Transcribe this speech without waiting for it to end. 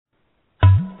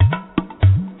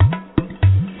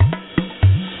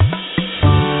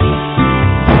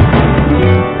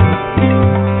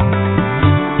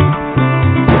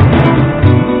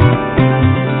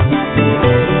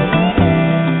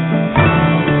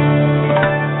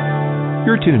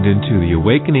You're tuned into the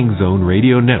Awakening Zone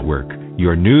Radio Network,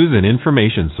 your news and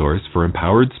information source for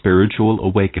empowered spiritual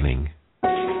awakening.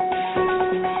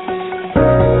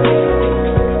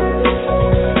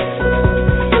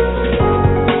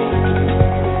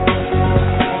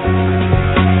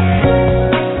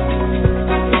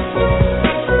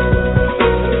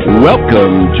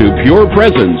 Welcome to Pure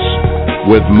Presence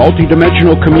with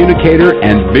multidimensional communicator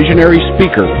and visionary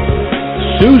speaker,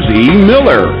 Susie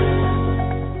Miller.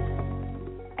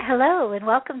 Hello, and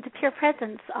welcome to Pure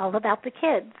Presence, all about the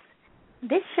kids.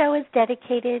 This show is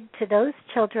dedicated to those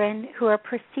children who are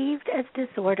perceived as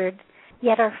disordered,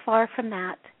 yet are far from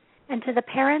that, and to the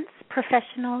parents,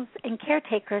 professionals, and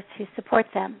caretakers who support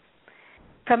them.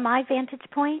 From my vantage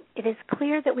point, it is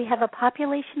clear that we have a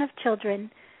population of children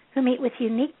who meet with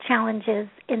unique challenges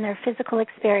in their physical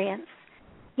experience,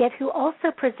 yet who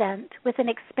also present with an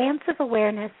expansive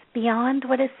awareness beyond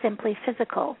what is simply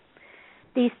physical.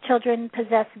 These children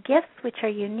possess gifts which are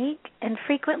unique and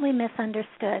frequently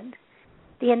misunderstood.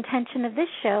 The intention of this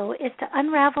show is to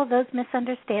unravel those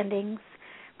misunderstandings,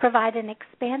 provide an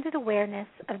expanded awareness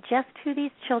of just who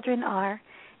these children are,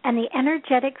 and the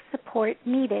energetic support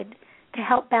needed to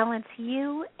help balance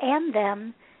you and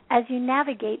them as you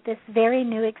navigate this very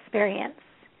new experience.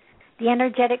 The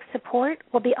energetic support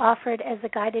will be offered as a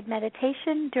guided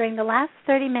meditation during the last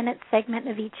 30-minute segment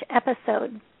of each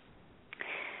episode.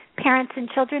 Parents and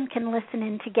children can listen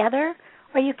in together,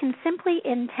 or you can simply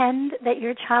intend that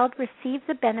your child receive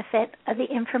the benefit of the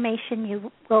information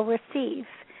you will receive,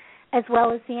 as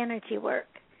well as the energy work.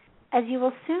 As you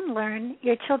will soon learn,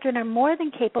 your children are more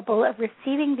than capable of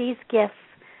receiving these gifts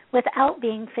without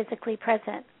being physically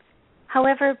present.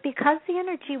 However, because the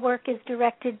energy work is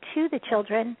directed to the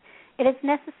children, it is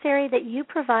necessary that you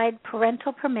provide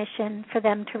parental permission for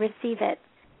them to receive it.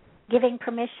 Giving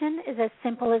permission is as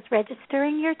simple as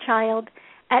registering your child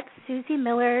at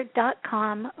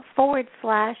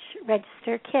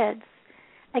susiemiller.com/registerkids.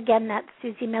 Again, that's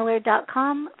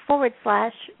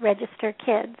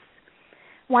susiemiller.com/registerkids.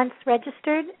 Once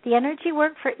registered, the energy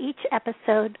work for each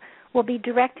episode will be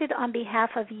directed on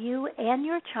behalf of you and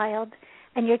your child,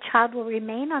 and your child will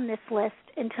remain on this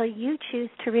list until you choose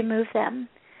to remove them.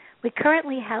 We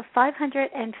currently have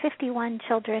 551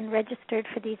 children registered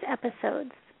for these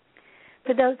episodes.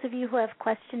 For those of you who have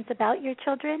questions about your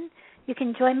children, you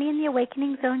can join me in the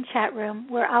Awakening Zone chat room,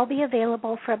 where I'll be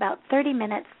available for about 30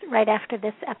 minutes right after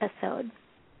this episode.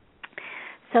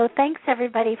 So thanks,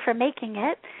 everybody, for making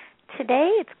it.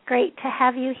 Today, it's great to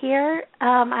have you here.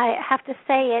 I have to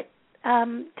say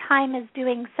time is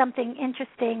doing something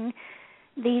interesting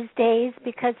these days,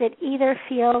 because it either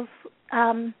feels,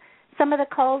 some of the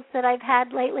calls that I've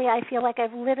had lately, I feel like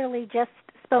I've literally just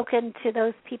spoken to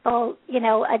those people,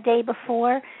 a day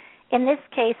before. In this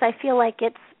case, I feel like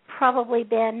it's probably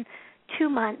been 2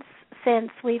 months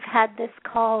since we've had this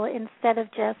call instead of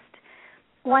just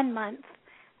 1 month.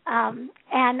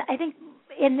 And I think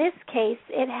in this case,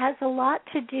 it has a lot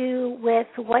to do with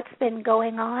what's been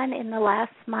going on in the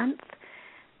last month,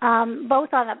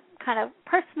 both on a kind of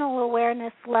personal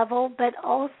awareness level, but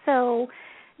also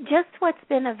just what's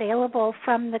been available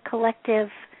from the collective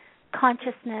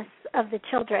consciousness of the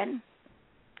children.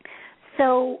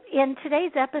 So in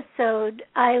today's episode,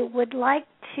 I would like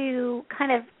to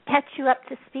kind of catch you up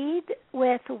to speed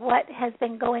with what has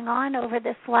been going on over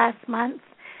this last month.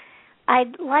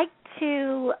 I'd like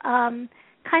to kind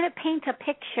of paint a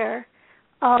picture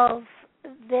of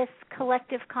this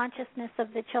collective consciousness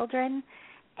of the children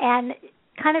and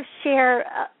kind of share,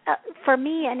 for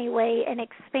me anyway, an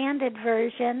expanded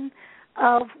version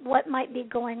of what might be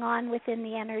going on within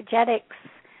the energetics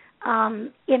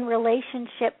in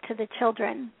relationship to the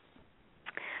children.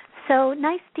 So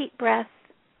nice deep breath,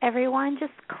 everyone.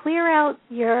 Just clear out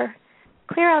your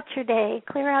day,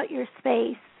 clear out your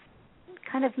space,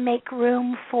 kind of make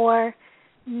room for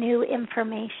new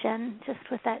information,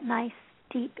 just with that nice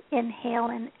deep inhale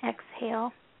and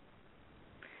exhale.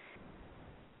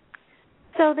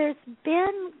 So there's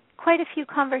been quite a few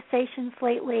conversations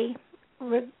lately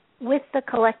with the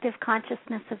collective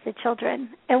consciousness of the children.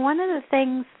 And one of the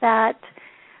things that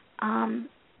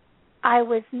I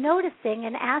was noticing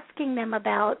and asking them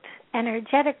about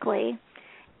energetically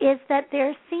is that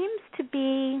there seems to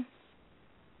be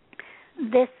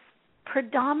this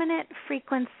predominant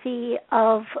frequency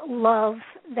of love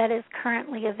that is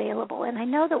currently available. And I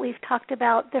know that we've talked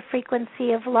about the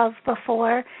frequency of love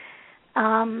before,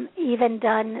 even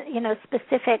done,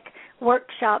 specific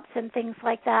workshops and things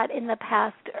like that in the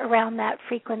past around that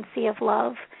frequency of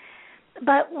love.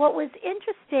 But what was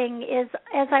interesting is,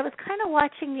 as I was kind of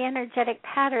watching the energetic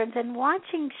patterns and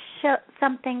watching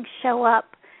something show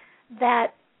up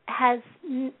that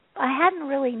I hadn't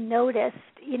really noticed,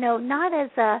 not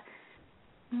as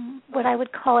what I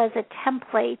would call as a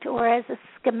template or as a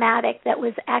schematic that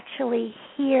was actually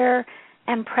here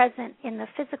and present in the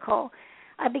physical.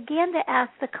 I began to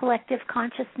ask the collective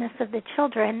consciousness of the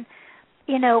children,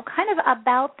 kind of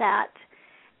about that.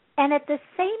 And at the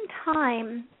same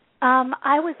time,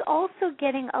 I was also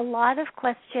getting a lot of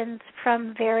questions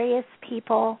from various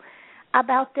people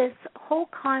about this whole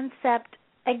concept,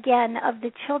 again, of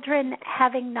the children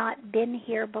having not been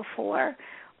here before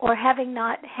or having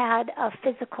not had a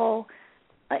physical,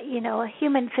 a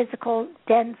human physical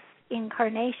dense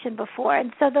incarnation before.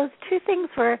 And so those two things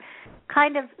were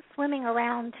kind of swimming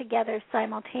around together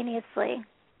simultaneously.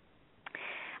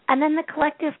 And then the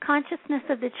collective consciousness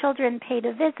of the children paid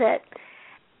a visit.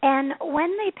 And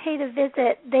when they paid a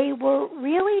visit, they were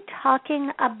really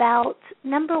talking about,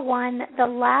 number one, the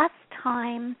last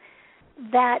time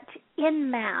that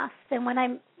en masse, and when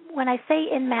I say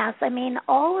en masse, I mean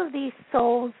all of these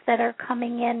souls that are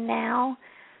coming in now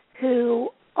who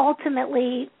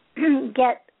ultimately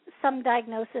get some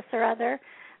diagnosis or other,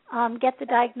 get the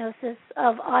diagnosis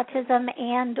of autism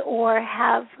and or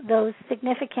have those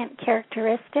significant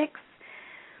characteristics.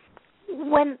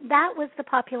 When that was the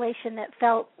population that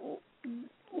felt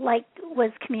like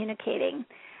was communicating.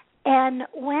 And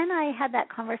when I had that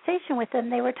conversation with them,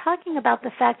 they were talking about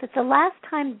the fact that the last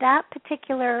time that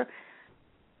particular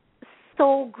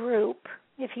soul group,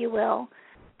 if you will,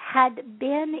 had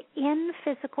been in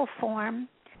physical form,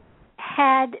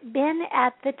 had been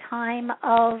at the time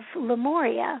of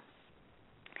Lemuria.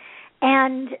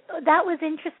 And that was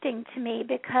interesting to me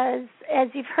because, as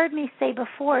you've heard me say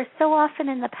before, so often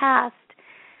in the past,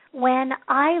 when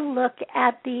I look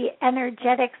at the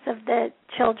energetics of the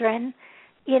children,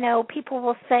 people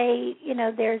will say,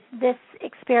 there's this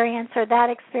experience or that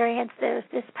experience, there's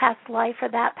this past life or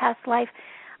that past life.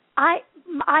 I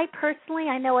personally,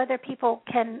 I know other people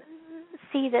can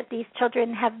see that these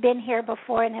children have been here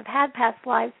before and have had past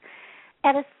lives.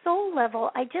 At a soul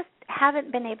level, I just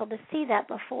haven't been able to see that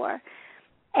before.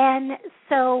 And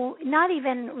so not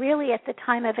even really at the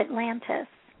time of Atlantis.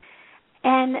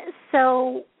 And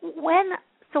so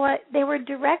they were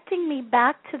directing me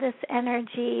back to this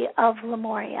energy of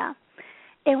Lemuria.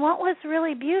 And what was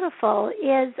really beautiful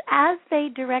is as they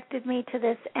directed me to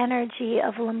this energy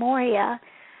of Lemuria,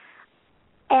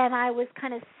 and I was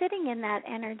kind of sitting in that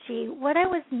energy, what I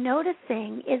was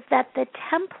noticing is that the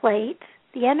template,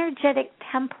 the energetic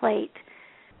template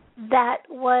that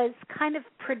was kind of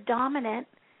predominant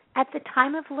at the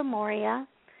time of Lemuria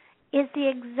is the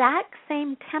exact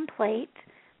same template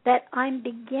that I'm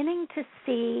beginning to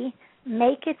see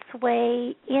make its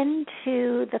way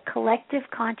into the collective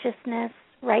consciousness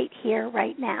right here,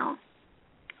 right now.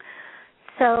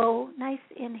 So nice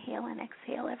inhale and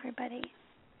exhale, everybody.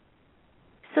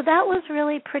 So that was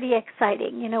really pretty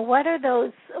exciting. What do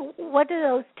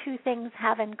those two things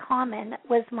have in common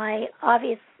was my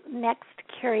obvious next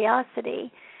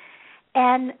curiosity.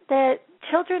 And the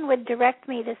children would direct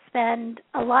me to spend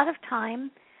a lot of time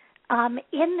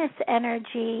in this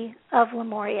energy of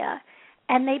Lemuria.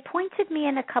 And they pointed me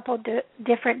in a couple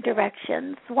different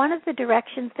directions. One of the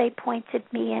directions they pointed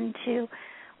me into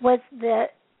was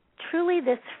truly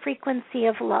this frequency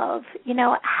of love.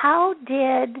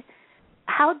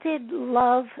 How did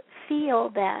love feel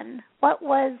then? What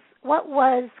was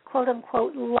quote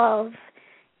unquote love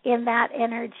in that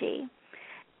energy?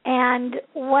 And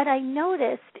what I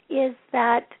noticed is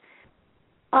that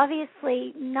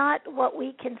obviously not what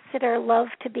we consider love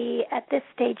to be at this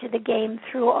stage of the game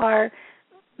through our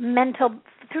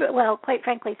quite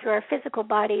frankly, through our physical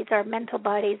bodies, our mental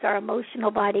bodies, our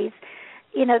emotional bodies.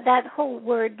 That whole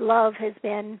word love has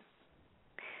been,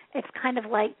 it's kind of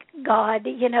like God,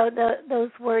 those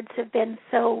words have been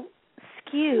so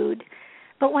skewed.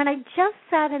 But when I just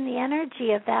sat in the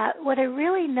energy of that, what I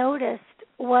really noticed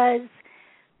was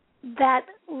that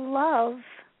love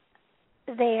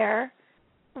there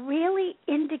really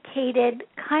indicated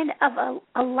kind of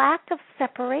a lack of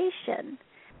separation.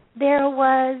 There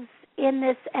was, in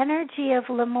this energy of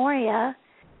Lemuria,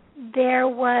 there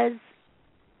was,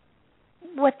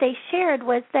 what they shared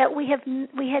was that we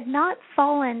had not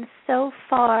fallen so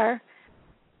far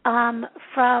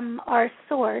from our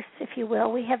source, if you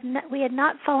will. We had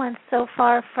not fallen so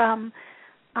far from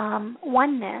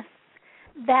oneness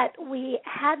that we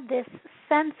had this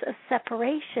sense of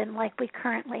separation like we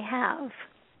currently have.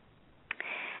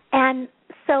 And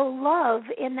so love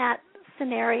in that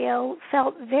scenario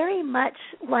felt very much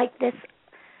like this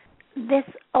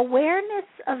awareness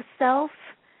of self,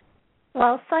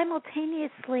 while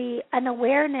simultaneously an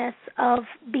awareness of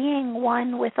being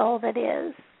one with all that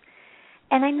is.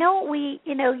 And I know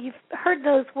you've heard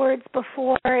those words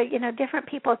before, different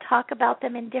people talk about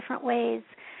them in different ways.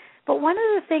 But one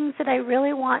of the things that I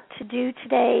really want to do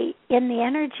today in the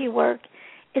energy work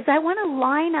is I want to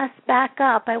line us back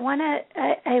up. I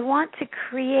want to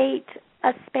create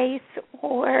a space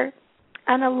or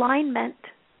an alignment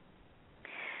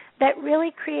that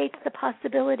really creates the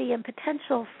possibility and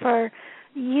potential for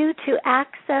you to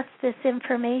access this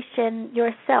information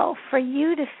yourself, for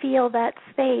you to feel that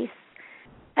space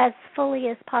as fully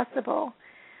as possible.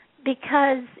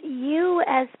 Because you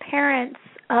as parents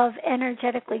of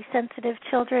energetically sensitive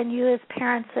children, you as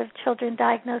parents of children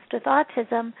diagnosed with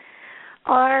autism,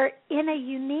 are in a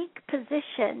unique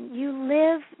position. You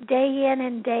live day in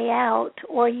and day out,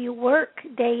 or you work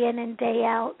day in and day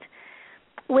out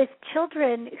with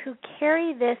children who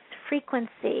carry this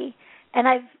frequency, and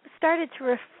I've started to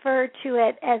refer to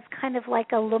it as kind of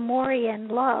like a Lemurian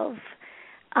love.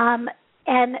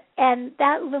 And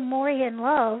that Lemurian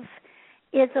love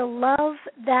is a love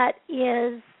that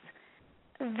is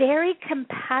very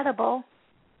compatible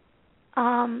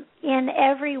in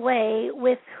every way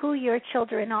with who your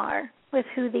children are, with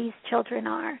who these children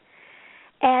are.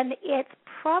 And it's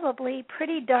probably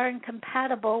pretty darn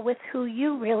compatible with who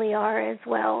you really are as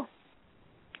well.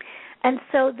 And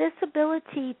so this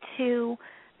ability to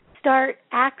start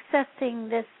accessing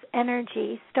this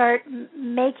energy, start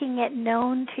making it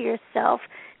known to yourself,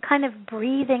 kind of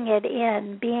breathing it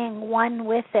in, being one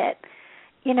with it.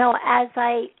 As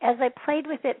I played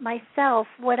with it myself,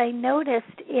 what I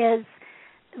noticed is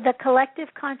the collective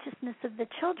consciousness of the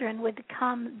children would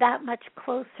come that much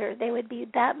closer. They would be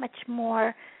that much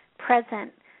more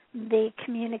present. The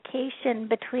communication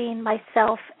between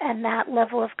myself and that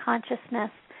level of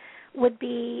consciousness would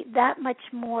be that much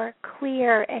more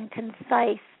clear and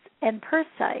concise and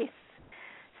precise.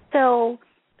 So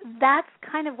that's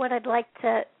kind of what I'd like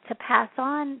to pass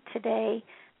on today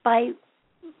by,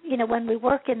 when we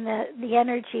work in the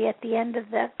energy at the end of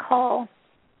the call.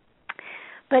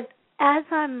 But as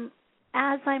I'm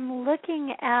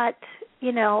looking at,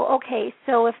 okay,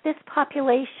 so if this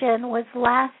population was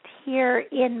last here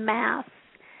in mass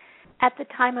at the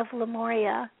time of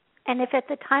Lemuria, and if at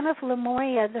the time of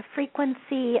Lemuria the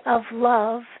frequency of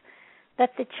love that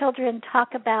the children talk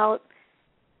about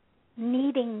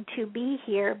needing to be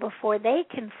here before they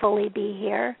can fully be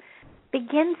here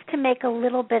begins to make a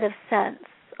little bit of sense,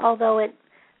 although it,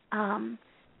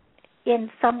 in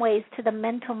some ways to the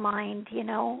mental mind,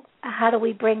 how do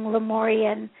we bring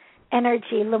Lemurian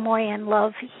energy, Lemurian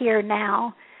love here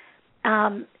now?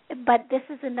 But this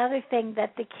is another thing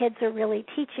that the kids are really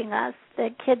teaching us. The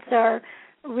kids are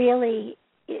really,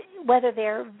 whether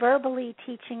they're verbally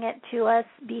teaching it to us,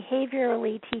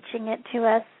 behaviorally teaching it to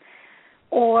us,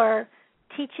 or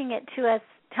teaching it to us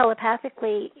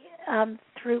telepathically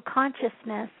through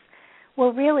consciousness,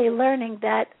 we're really learning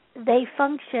that they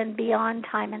function beyond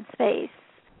time and space,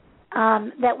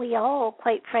 that we all,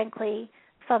 quite frankly,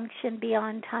 function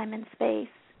beyond time and space.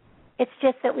 It's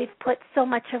just that we've put so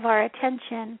much of our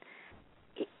attention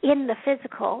in the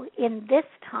physical, in this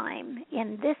time,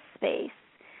 in this space,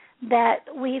 that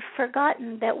we've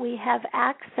forgotten that we have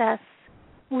access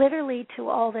literally to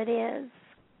all that is.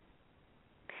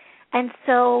 And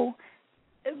so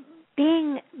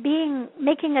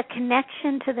making a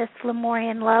connection to this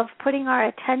Lemurian love, putting our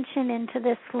attention into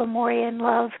this Lemurian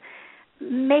love,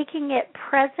 making it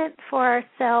present for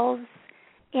ourselves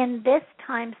in this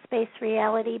time-space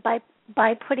reality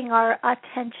by putting our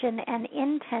attention and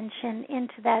intention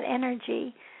into that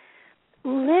energy,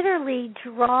 literally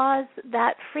draws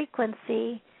that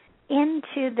frequency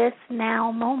into this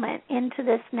now moment, into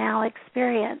this now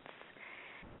experience.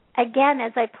 Again,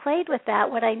 as I played with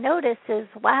that, what I noticed is,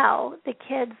 wow, the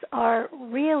kids are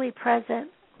really present,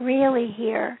 really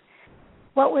here.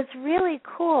 What was really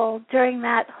cool during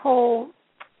that whole,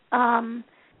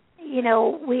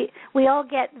 we all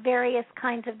get various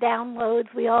kinds of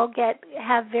downloads. We all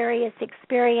have various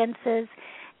experiences,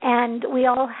 and we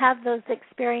all have those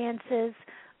experiences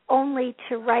only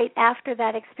to right after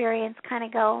that experience kind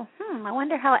of go, I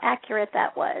wonder how accurate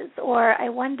that was, or I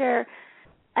wonder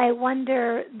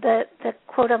the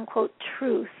quote-unquote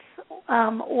truth,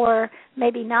 or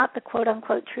maybe not the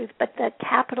quote-unquote truth, but the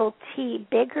capital T,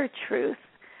 bigger truth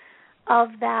of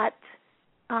that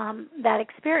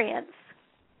experience.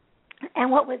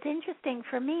 And what was interesting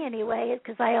for me anyway,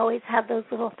 because I always have those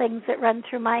little things that run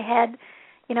through my head,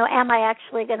 am I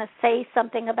actually going to say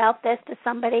something about this to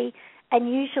somebody?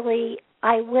 And usually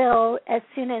I will as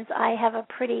soon as I have a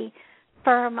pretty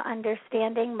firm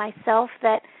understanding myself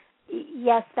that,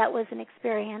 yes, that was an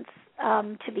experience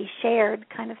to be shared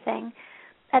kind of thing.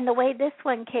 And the way this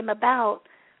one came about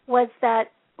was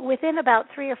that within about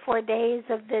 3 or 4 days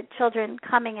of the children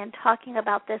coming and talking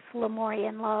about this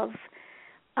Lemurian love,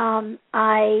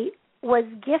 I was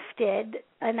gifted,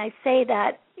 and I say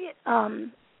that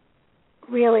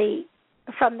really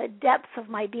from the depths of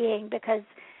my being, because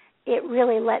it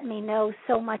really let me know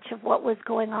so much of what was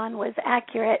going on was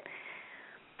accurate.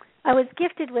 I was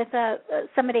gifted with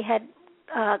somebody had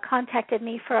contacted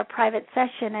me for a private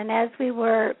session, and as we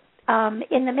were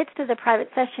in the midst of the private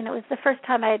session, it was the first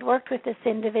time I had worked with this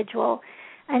individual,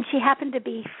 and she happened to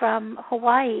be from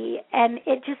Hawaii, and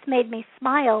it just made me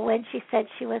smile when she said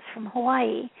she was from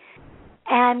Hawaii.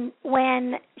 And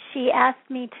when she asked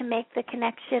me to make the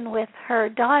connection with her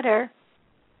daughter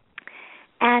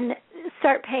and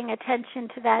start paying attention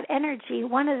to that energy,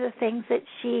 one of the things that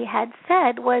she had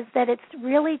said was that it's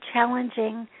really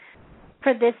challenging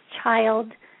for this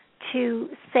child to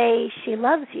say she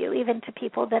loves you, even to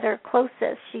people that are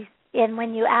closest. And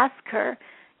when you ask her,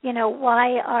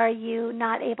 why are you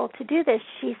not able to do this,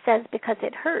 she says, because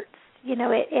it hurts.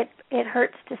 It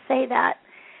hurts to say that.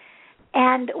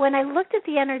 And when I looked at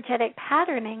the energetic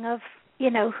patterning of,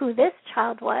 who this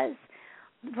child was,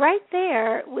 right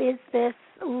there is this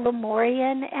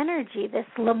Lemurian energy, this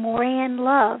Lemurian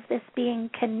love, this being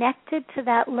connected to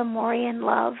that Lemurian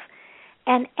love,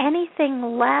 and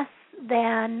anything less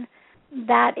than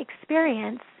that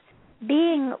experience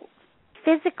being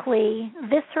physically,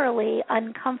 viscerally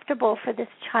uncomfortable for this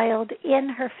child in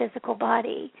her physical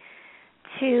body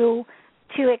to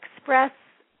express,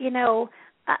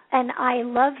 an I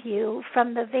love you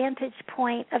from the vantage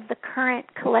point of the current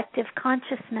collective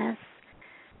consciousness,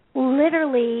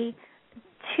 literally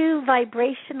too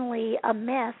vibrationally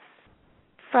amiss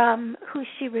from who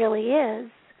she really is,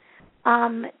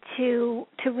 to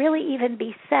really even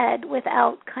be said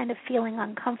without kind of feeling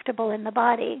uncomfortable in the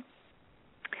body.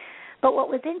 But what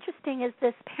was interesting is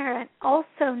this parent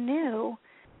also knew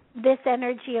this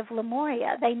energy of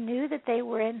Lemuria. They knew that they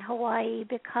were in Hawaii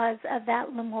because of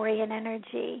that Lemurian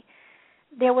energy.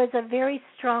 There was a very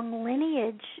strong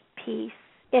lineage piece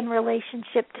in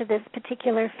relationship to this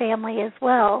particular family as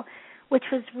well, which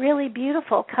was really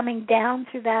beautiful, coming down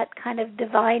through that kind of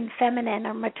divine feminine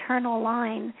or maternal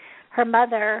line, her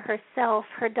mother, herself,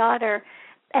 her daughter,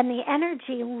 and the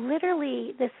energy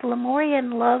literally, this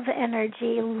Lemurian love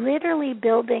energy, literally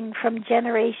building from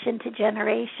generation to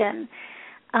generation.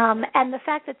 And the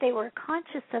fact that they were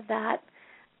conscious of that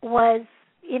was,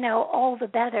 all the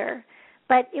better.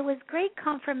 But it was great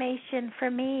confirmation for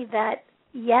me that,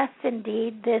 yes,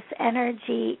 indeed, this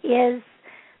energy is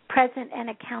present and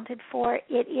accounted for.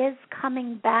 It is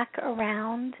coming back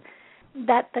around,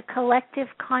 that the collective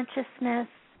consciousness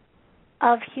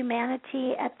of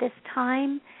humanity at this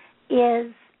time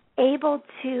is able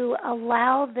to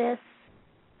allow this,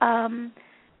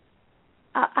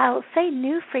 I'll say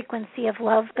new frequency of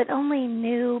love, but only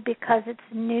new because it's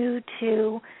new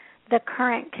to the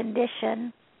current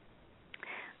condition.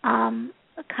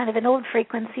 Kind of an old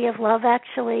frequency of love,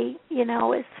 actually,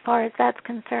 as far as that's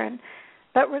concerned.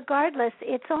 But regardless,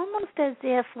 it's almost as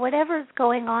if whatever's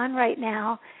going on right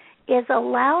now is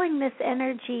allowing this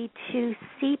energy to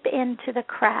seep into the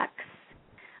cracks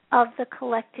of the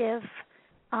collective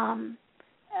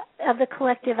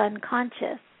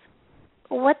unconscious.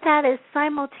 What that is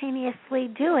simultaneously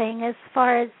doing, as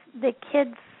far as the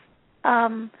kids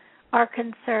are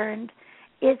concerned,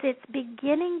 is it's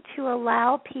beginning to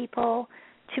allow people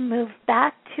to move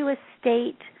back to a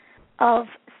state of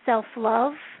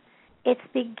self-love. It's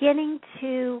beginning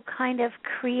to kind of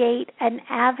create an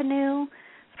avenue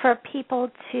for people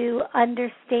to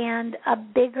understand a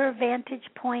bigger vantage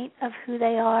point of who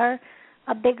they are,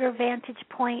 a bigger vantage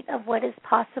point of what is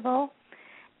possible.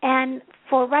 And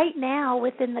for right now,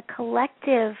 within the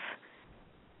collective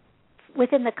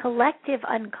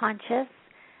unconscious,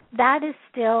 that is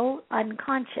still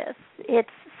unconscious. It's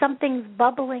something's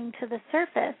bubbling to the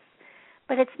surface,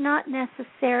 but it's not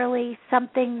necessarily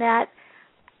something that,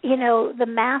 the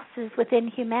masses within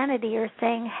humanity are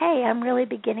saying, hey, I'm really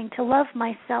beginning to love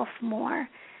myself more.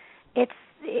 It's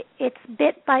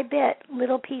bit by bit,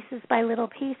 little pieces by little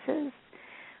pieces.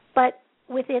 But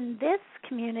within this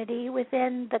community,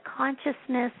 within the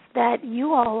consciousness that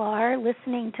you all are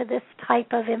listening to this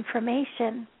type of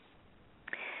information,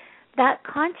 that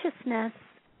consciousness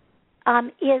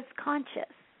is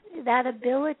conscious. That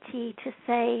ability to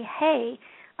say, hey,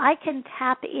 I can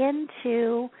tap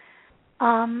into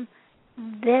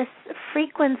this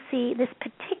frequency, this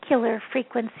particular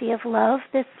frequency of love,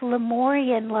 this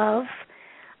Lemurian love.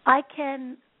 I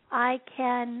can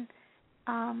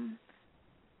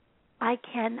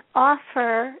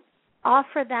offer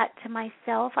that to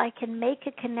myself. I can make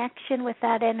a connection with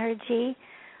that energy.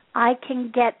 I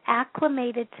can get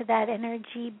acclimated to that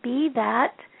energy, be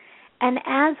that, and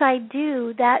as I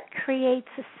do, that creates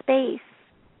a space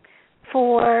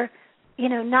for,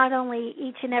 not only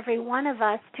each and every one of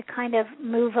us to kind of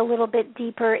move a little bit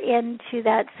deeper into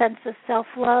that sense of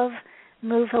self-love,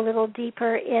 move a little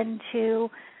deeper into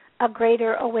a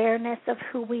greater awareness of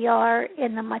who we are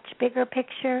in the much bigger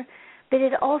picture, but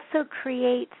it also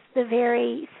creates the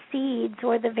very seeds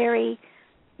or the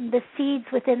seeds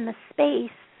within the space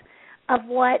of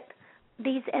what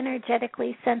these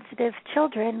energetically sensitive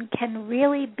children can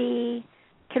really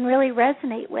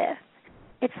resonate with.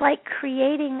 It's like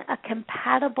creating a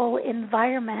compatible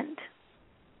environment,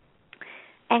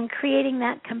 and creating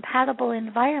that compatible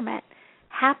environment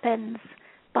happens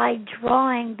by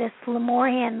drawing this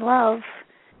Lemurian love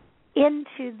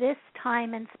into this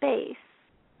time and space.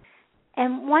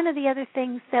 And one of the other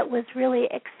things that was really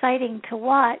exciting to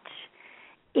watch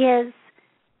is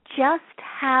just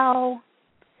how,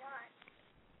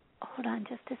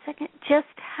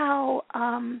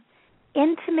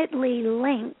 intimately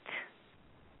linked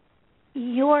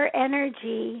your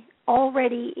energy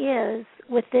already is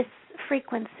with this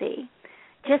frequency.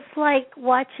 Just like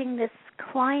watching this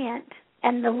client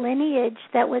and the lineage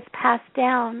that was passed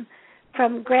down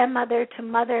from grandmother to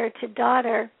mother to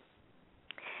daughter,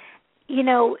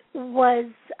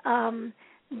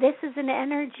 this is an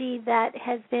energy that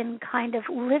has been kind of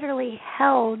literally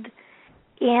held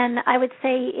in, I would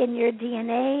say, in your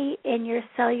DNA, in your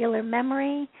cellular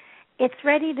memory. It's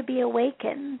ready to be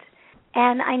awakened.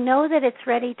 And I know that it's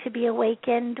ready to be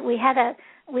awakened. We had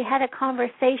a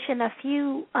conversation a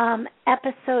few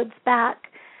episodes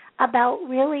back about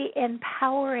really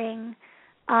empowering,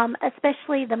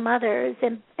 especially the mothers,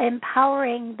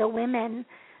 empowering the women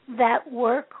that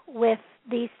work with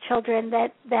these children,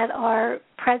 that are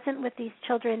present with these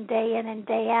children day in and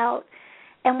day out.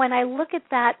 And when I look at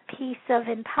that piece of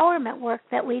empowerment work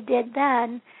that we did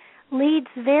then, leads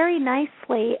very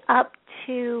nicely up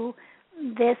to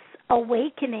this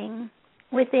awakening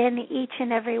within each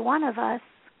and every one of us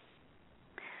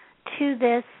to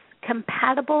this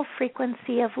compatible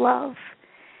frequency of love.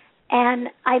 And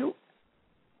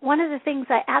one of the things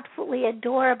I absolutely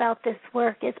adore about this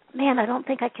work is, I don't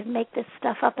think I could make this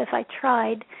stuff up if I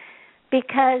tried,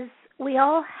 because we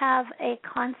all have a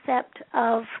concept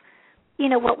of,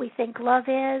 what we think love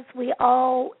is. We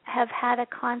all have had a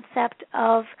concept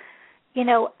of,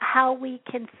 how we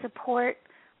can support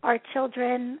our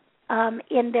children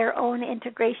in their own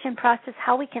integration process,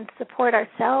 how we can support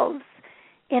ourselves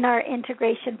in our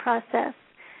integration process.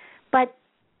 But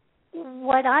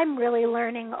what I'm really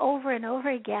learning over and over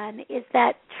again is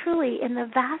that truly in the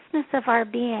vastness of our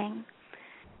being,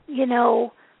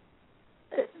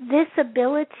 this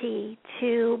ability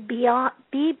to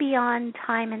be beyond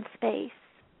time and space,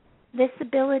 this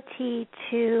ability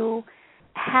to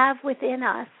have within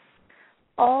us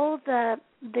all the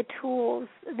tools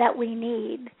that we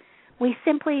need. We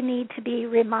simply need to be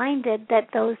reminded that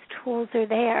those tools are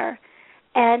there.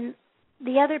 And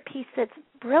the other piece that's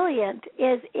brilliant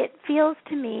is it feels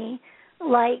to me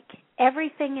like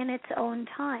everything in its own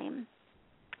time.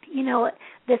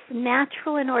 This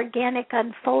natural and organic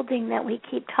unfolding that we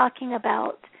keep talking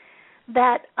about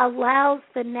that allows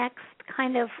the next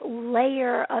kind of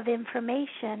layer of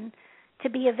information to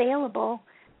be available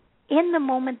in the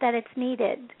moment that it's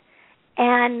needed.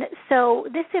 And so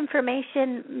this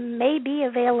information may be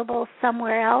available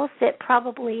somewhere else. It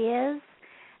probably is,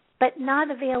 but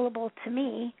not available to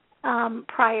me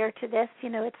prior to this.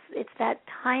 It's that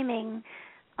timing,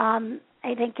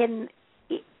 I think,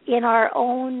 in our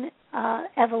own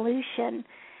evolution,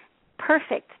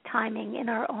 perfect timing in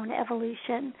our own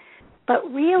evolution, but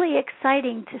really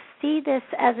exciting to see this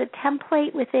as a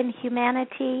template within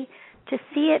humanity, to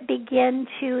see it begin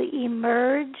to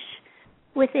emerge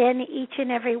within each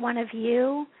and every one of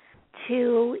you,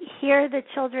 to hear the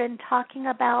children talking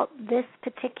about this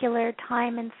particular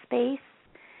time and space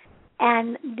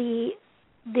and the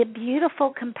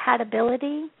beautiful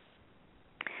compatibility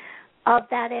of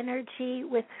that energy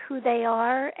with who they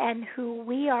are and who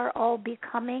we are all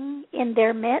becoming in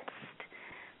their midst.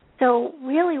 So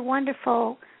really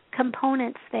wonderful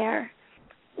components there.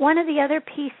 One of the other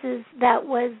pieces that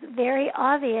was very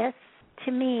obvious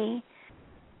to me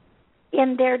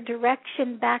in their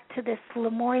direction back to this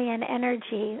Lemurian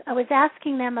energy, I was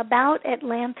asking them about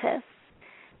Atlantis,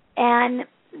 and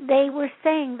they were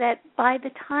saying that by the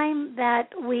time that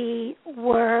we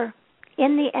were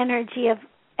in the energy of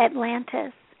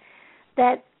Atlantis,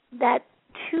 that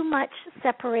too much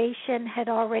separation had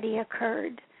already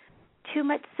occurred, too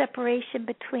much separation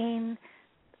between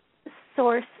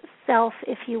source, self,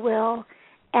 if you will,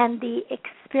 and the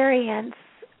experience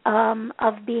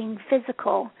of being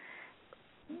physical,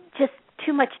 just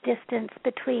too much distance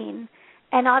between.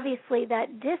 And obviously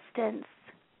that distance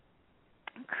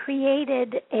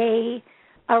created a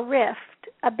rift,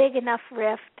 a big enough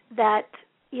rift that,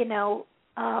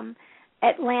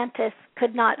 Atlantis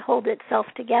could not hold itself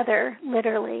together,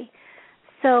 literally.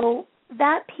 So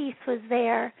that piece was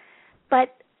there.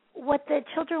 But what the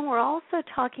children were also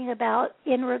talking about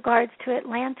in regards to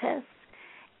Atlantis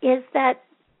is that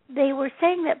they were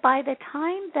saying that by the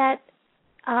time that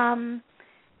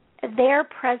their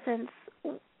presence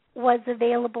was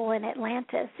available in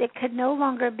Atlantis, it could no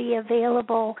longer be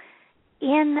available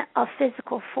in a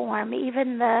physical form.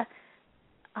 Even the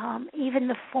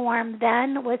form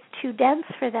then was too dense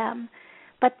for them,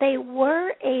 but they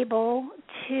were able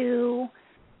to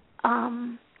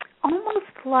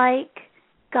almost like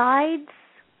guides,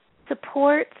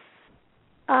 supports.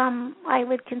 I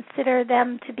would consider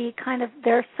them to be kind of,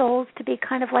 their souls to be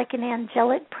kind of like an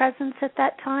angelic presence at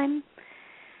that time.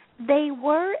 They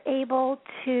were able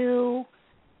to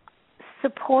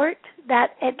support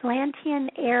that Atlantean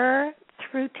era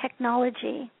through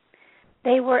technology.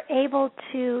 They were able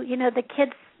to, the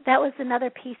kids, that was another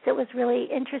piece that was really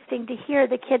interesting to hear.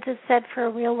 The kids have said for a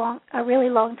really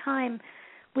long time,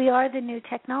 we are the new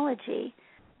technology.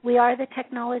 We are the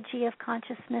technology of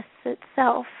consciousness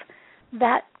itself.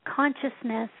 That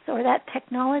consciousness or that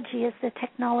technology is the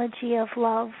technology of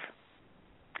love.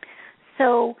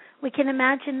 So we can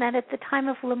imagine that at the time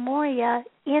of Lemuria,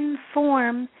 in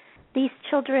form, these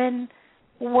children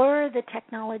were the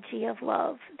technology of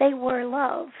love. They were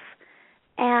love.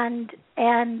 And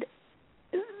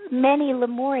many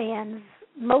Lemurians,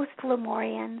 most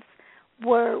Lemurians,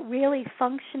 were really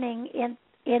functioning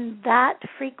in that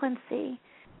frequency.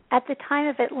 At the time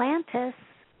of Atlantis,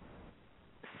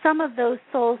 some of those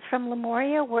souls from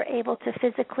Lemuria were able to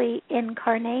physically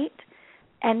incarnate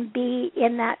and be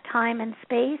in that time and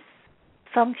space,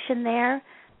 function there.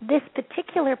 This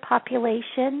particular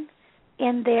population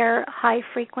in their high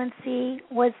frequency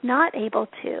was not able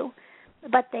to,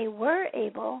 but they were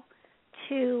able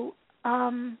to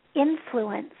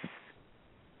influence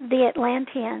the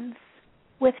Atlanteans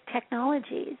with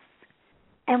technologies.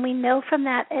 And we know from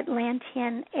that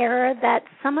Atlantean era that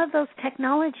some of those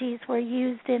technologies were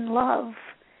used in love.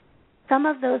 Some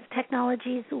of those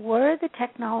technologies were the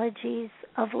technologies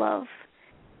of love.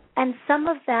 And some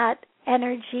of that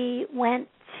energy went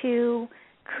to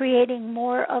creating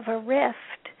more of a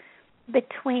rift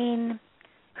between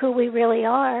who we really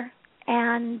are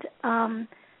and,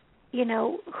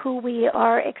 who we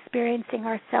are experiencing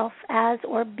ourselves as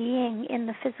or being in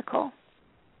the physical.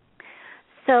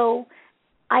 So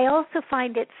I also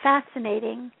find it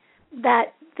fascinating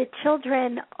that the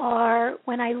children are,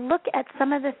 when I look at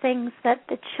some of the things that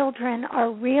the children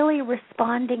are really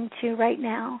responding to right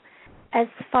now as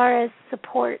far as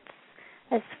supports,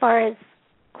 as far as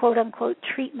quote-unquote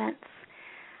treatments,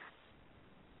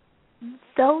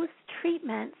 those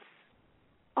treatments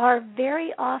are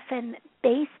very often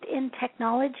based in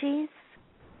technologies.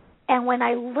 And when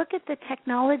I look at the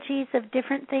technologies of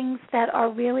different things that are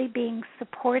really being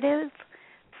supportive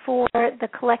for the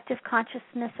collective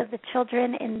consciousness of the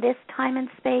children in this time and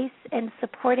space and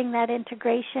supporting that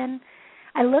integration,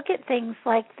 I look at things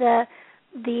like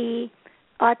the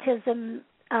Autism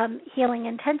Healing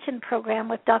Intention Program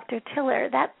with Dr. Tiller.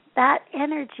 That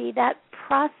energy, that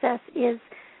process is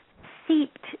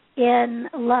seeped in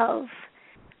love,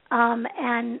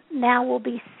 and now will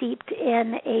be seeped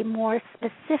in a more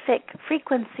specific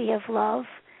frequency of love.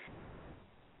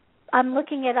 I'm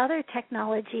looking at other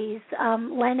technologies.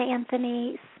 Len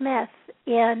Anthony Smith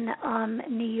in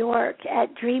New York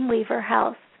at Dreamweaver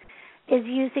House is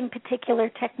using particular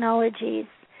technologies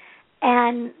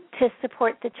and to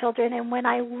support the children. And when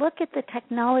I look at the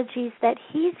technologies that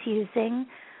he's using,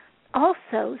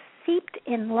 also seeped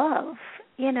in love,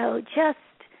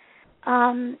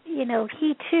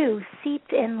 he too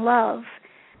seeped in love.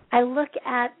 I look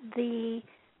at the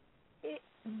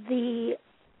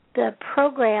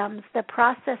programs, the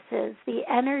processes, the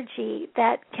energy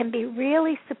that can be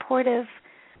really supportive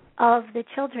of the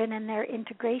children and their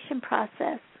integration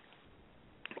process.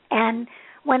 And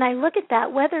when I look at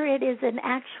that, whether it is an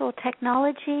actual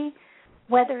technology,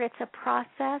 whether it's a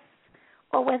process,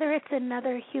 or whether it's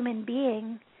another human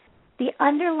being, the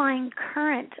underlying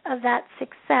current of that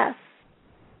success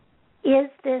is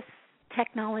this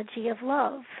technology of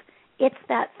love. It's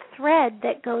that thread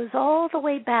that goes all the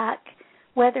way back,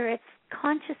 whether it's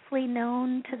consciously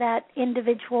known to that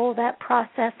individual, that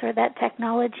process, or that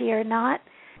technology or not.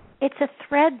 It's a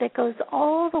thread that goes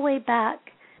all the way back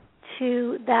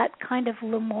to that kind of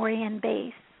Lemurian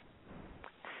base.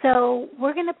 So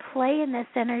we're going to play in this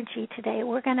energy today.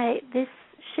 This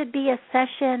should be a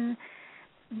session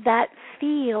that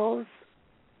feels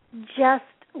just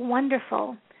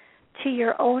wonderful to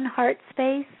your own heart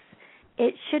space.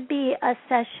 It should be a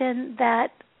session that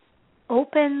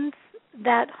opens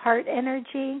that heart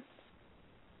energy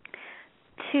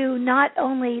to not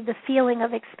only the feeling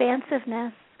of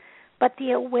expansiveness, but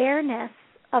the awareness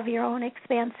of your own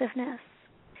expansiveness.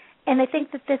 And I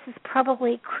think that this is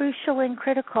probably crucial and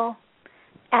critical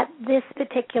at this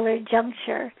particular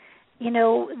juncture.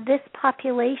 This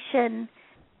population,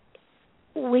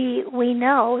 we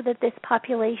know that this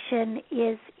population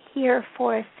is here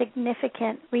for a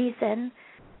significant reason.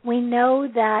 We know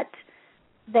that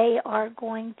they are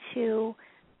going to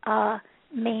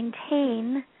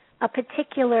maintain a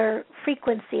particular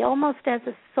frequency, almost as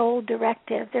a soul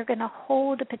directive. They're going to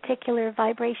hold a particular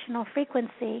vibrational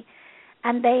frequency,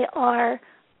 and they are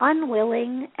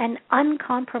unwilling and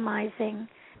uncompromising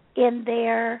in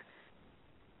their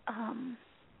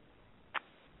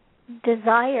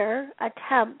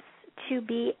attempts to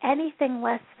be anything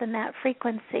less than that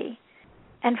frequency.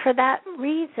 And for that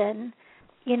reason,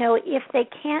 if they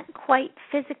can't quite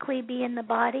physically be in the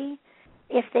body,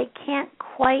 if they can't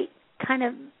quite kind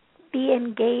of be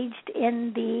engaged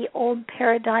in the old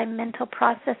paradigm mental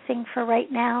processing for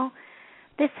right now,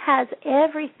 this has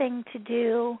everything to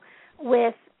do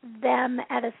with them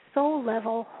at a soul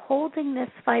level holding this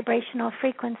vibrational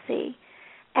frequency.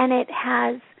 And it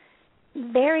has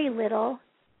very little,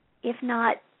 if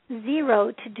not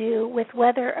zero, to do with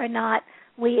whether or not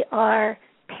we are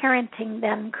parenting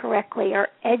them correctly or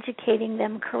educating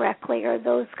them correctly or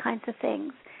those kinds of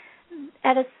things.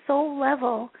 At a soul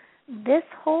level, this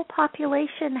whole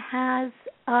population has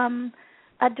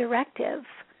a directive.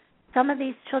 Some of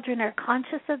these children are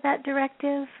conscious of that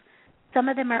directive. Some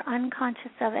of them are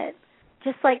unconscious of it.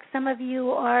 Just like some of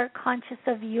you are conscious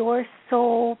of your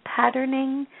soul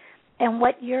patterning and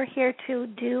what you're here to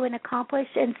do and accomplish,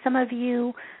 and some of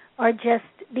you are just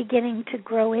beginning to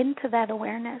grow into that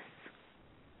awareness.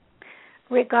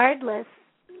 Regardless,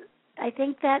 I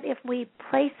think that if we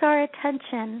place our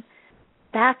attention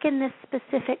back in this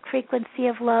specific frequency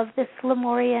of love, this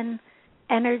Lemurian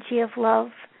energy of love,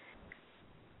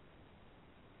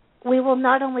 we will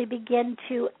not only begin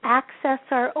to access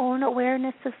our own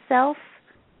awareness of self,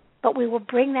 but we will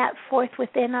bring that forth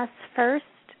within us first,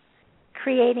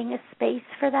 creating a space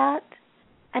for that.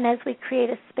 And as we create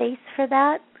a space for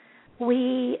that,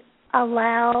 we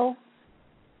allow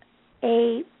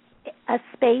a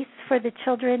space for the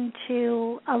children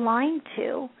to align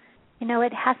to.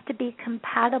 It has to be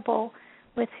compatible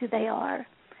with who they are.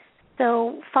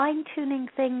 So fine-tuning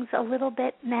things a little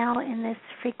bit now in this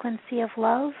frequency of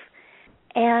love.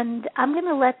 And I'm going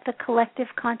to let the collective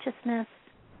consciousness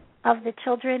of the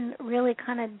children really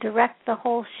kind of direct the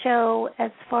whole show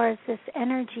as far as this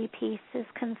energy piece is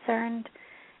concerned,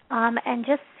 and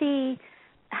just see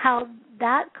how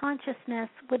that consciousness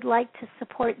would like to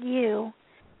support you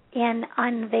in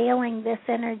unveiling this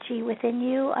energy within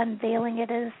you, unveiling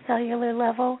it at a cellular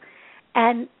level,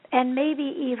 and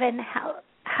maybe even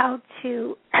how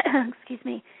to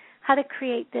how to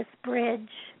create this bridge,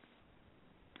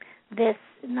 this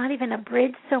not even a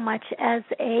bridge so much as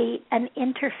an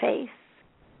interface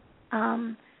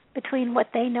between what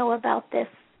they know about this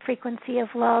frequency of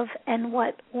love and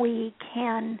what we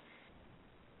can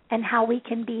and how we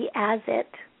can be as it,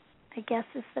 I guess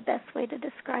is the best way to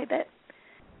describe it.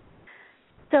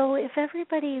 So if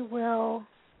everybody will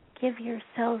give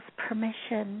yourselves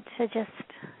permission to just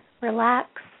relax,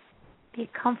 be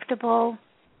comfortable,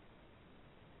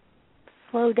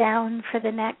 slow down for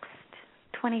the next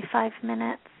 25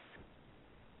 minutes,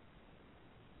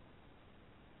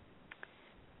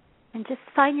 and just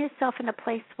find yourself in a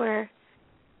place where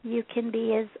you can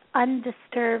be as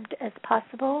undisturbed as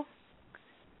possible.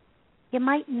 You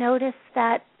might notice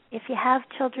that if you have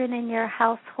children in your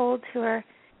household who are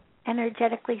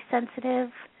energetically sensitive,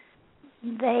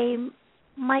 they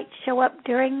might show up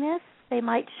during this. They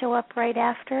might show up right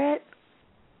after it.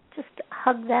 Just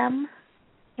hug them,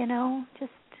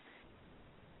 just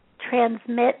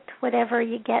transmit whatever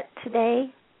you get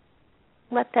today.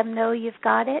 Let them know you've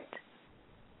got it.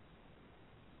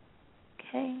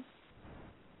 Okay.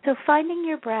 So finding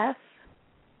your breath.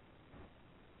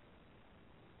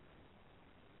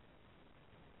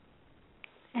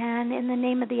 And in the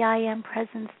name of the I Am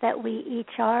Presence that we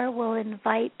each are, we'll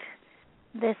invite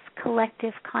this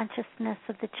collective consciousness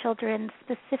of the children,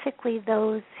 specifically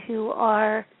those who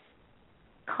are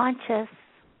conscious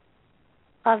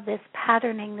of this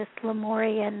patterning, this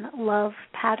Lemurian love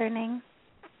patterning.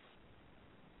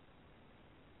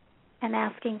 and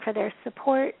asking for their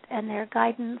support and their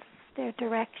guidance, their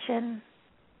direction.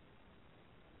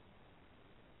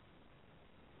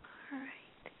 All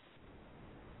right.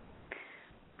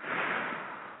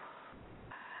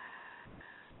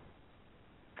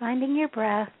 Finding your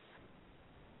breath.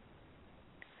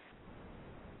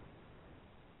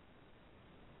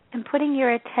 And putting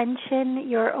your attention,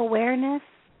 your awareness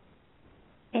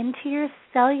into your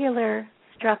cellular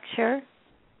structure.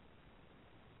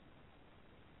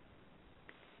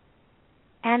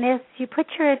 And as you put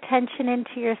your attention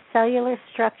into your cellular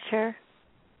structure,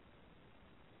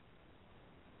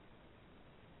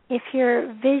 if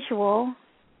you're visual,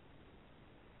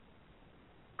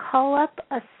 call up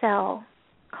a cell.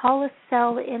 Call a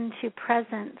cell into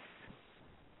presence.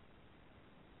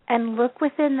 And look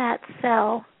within that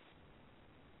cell,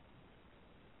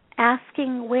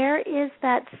 asking, where is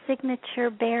that signature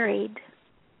buried?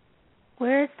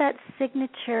 Where is that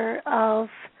signature of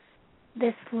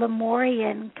this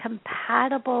Lemurian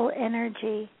compatible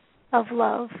energy of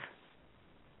love?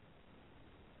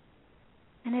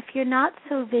 And if you're not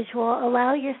so visual,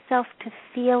 allow yourself to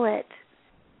feel it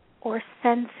or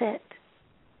sense it,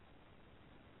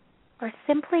 or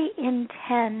simply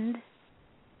intend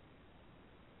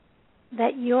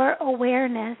that your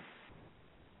awareness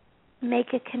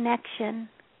make a connection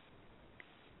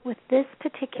with this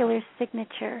particular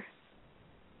signature.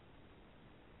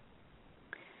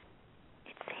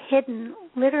 It's hidden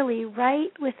literally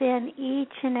right within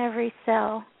each and every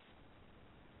cell.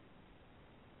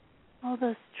 All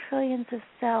those trillions of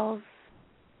cells.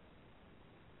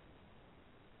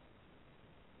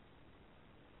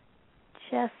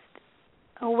 Just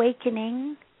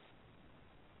awakening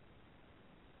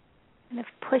and of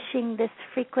pushing this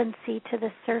frequency to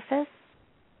the surface.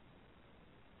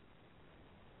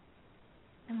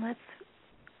 And let's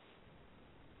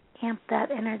amp that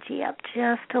energy up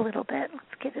just a little bit.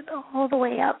 Let's get it all the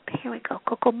way up. Here we go.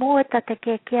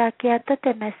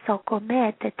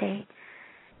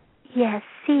 Yes,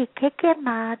 sí, que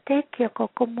mate que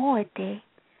kokomoete.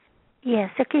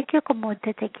 Yes, que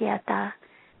kokomoete te kiata.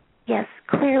 Yes,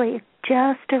 clearly,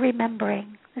 just a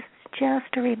remembering. This is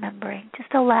just a remembering.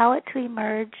 Just allow it to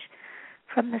emerge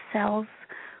from the cells.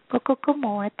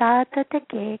 Kokomoeta te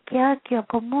ke kia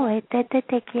kokomoete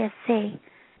te kia se.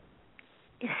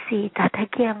 Si tata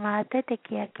kia mate te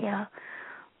kia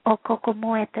o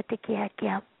kokomoeta te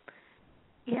kia.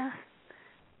 Yeah.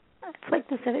 It's like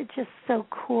this, that it's just so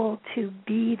cool to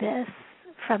be this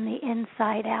from the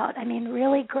inside out. I mean,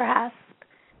 really grasp.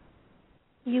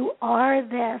 You are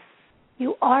this.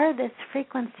 You are this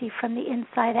frequency from the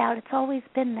inside out. It's always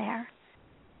been there.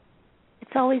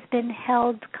 It's always been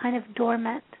held kind of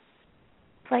dormant.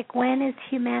 It's like, when is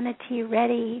humanity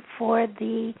ready for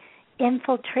the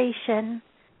infiltration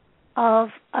of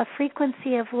a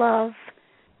frequency of love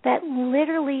that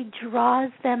literally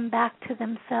draws them back to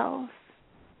themselves,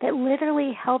 that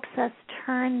literally helps us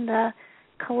turn the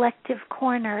collective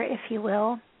corner, if you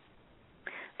will,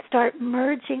 start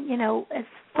merging, as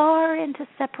far into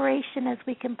separation as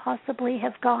we can possibly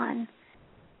have gone,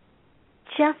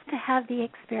 just to have the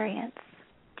experience,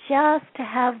 just to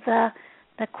have the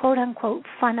quote-unquote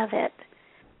fun of it.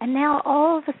 And now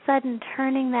all of a sudden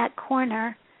turning that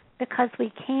corner because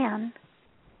we can,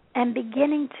 and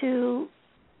beginning to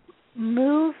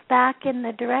move back in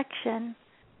the direction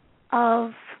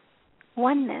of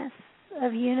oneness,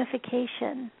 of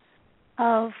unification,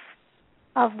 of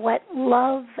what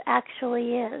love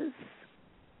actually is.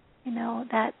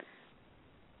 That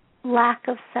lack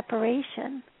of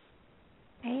separation.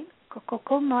 Right?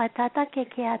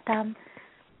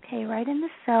 Okay, right in the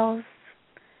cells.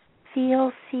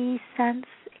 Feel, see, sense,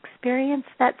 experience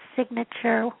that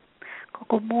signature.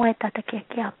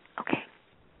 Okay.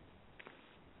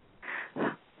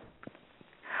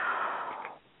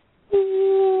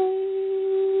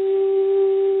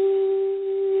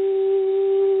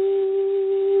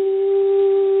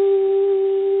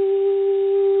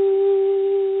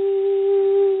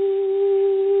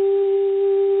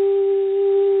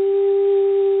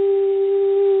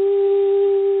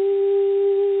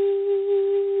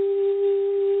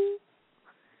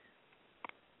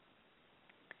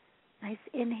 Nice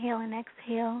inhale and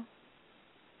exhale.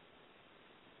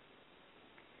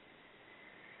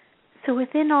 So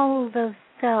within all of those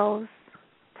cells,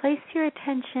 place your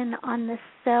attention on the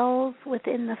cells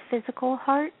within the physical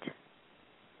heart.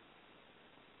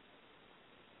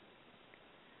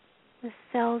 The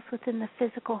cells within the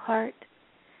physical heart.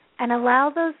 And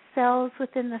allow those cells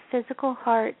within the physical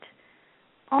heart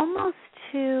almost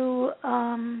to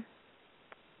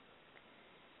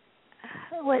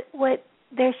what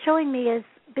they're showing me is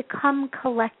become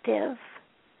collective.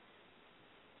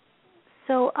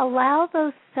 So allow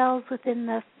those cells within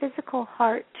the physical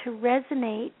heart to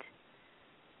resonate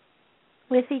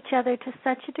with each other to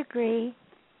such a degree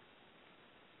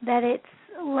that it's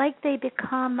like they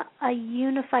become a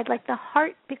unified, like the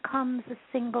heart becomes a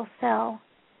single cell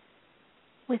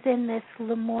within this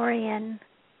Lemurian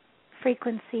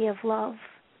frequency of love.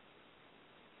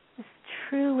 It's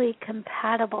truly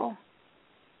compatible.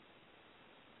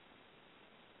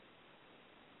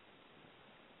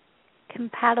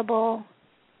 Compatible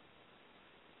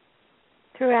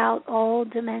throughout all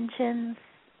dimensions,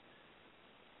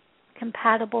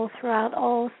 compatible throughout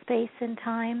all space and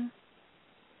time.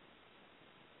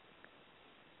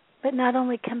 But not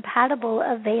only compatible,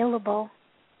 available.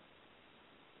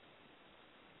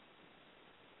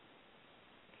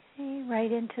 Okay,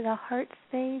 right into the heart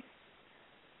space.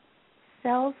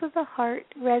 Cells of the heart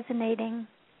resonating.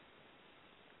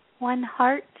 One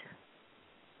heart,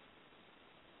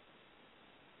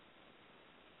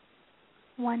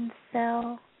 one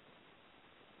cell,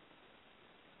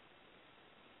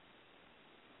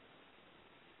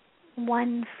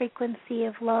 one frequency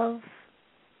of love.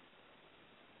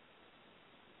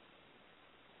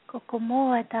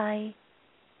 Kokomoatai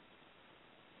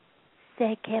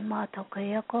seke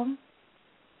matokoyokom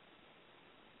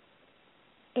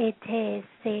ete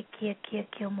seke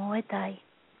kyomoatai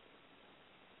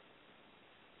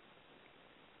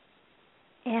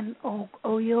em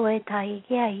oyoetai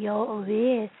ya yo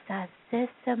oesa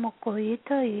sese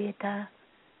mokoito yeta.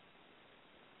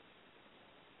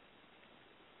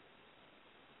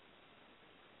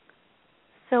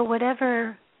 So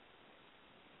whatever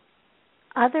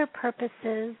other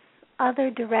purposes, other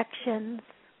directions,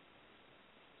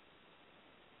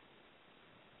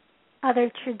 other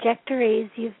trajectories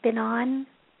you've been on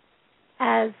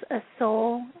as a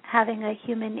soul having a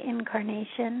human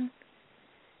incarnation,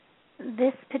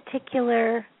 this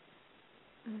particular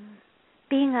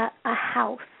being a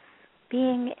house,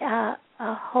 being a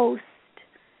host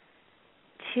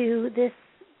to this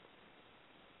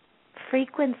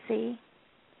frequency,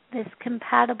 this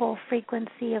compatible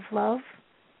frequency of love,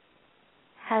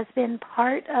 has been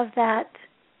part of that,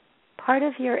 part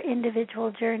of your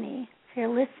individual journey. If you're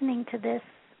listening to this,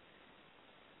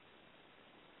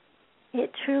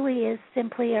 it truly is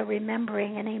simply a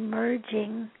remembering and a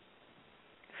merging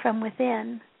from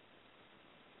within.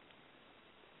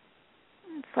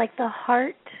 It's like the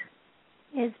heart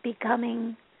is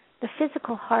becoming, the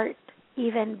physical heart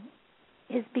even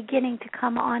is beginning to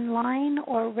come online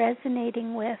or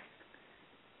resonating with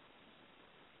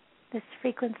this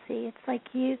frequency. It's like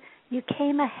you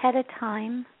came ahead of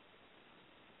time.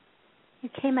 You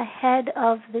came ahead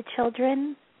of the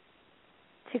children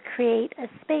to create a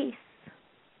space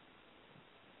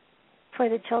for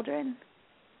the children,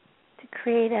 to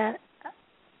create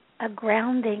a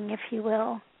grounding, if you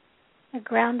will, a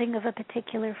grounding of a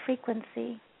particular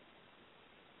frequency.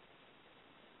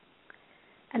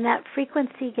 And that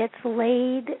frequency gets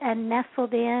laid and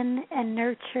nestled in and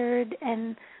nurtured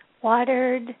and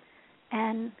watered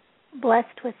and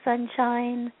blessed with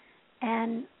sunshine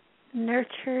and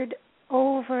nurtured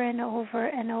over and over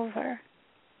and over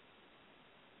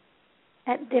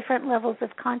at different levels of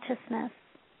consciousness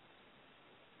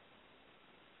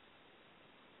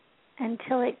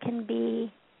until it can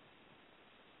be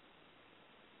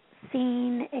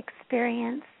seen,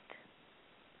 experienced,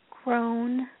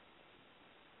 grown.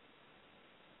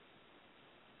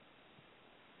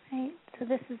 Right? So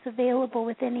this is available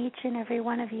within each and every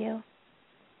one of you.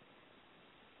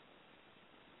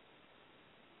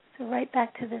 So right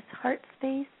back to this heart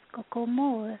space.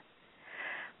 Kokomo.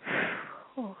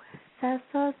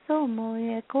 Sasa somo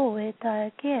ye koe ta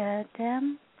ke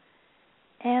tem.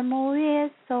 Emo ye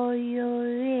so yo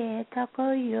ye ta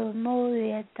ko yo mo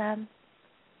ye tam.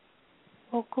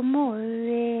 Kokomo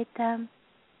ye tam.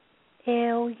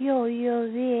 Eu yo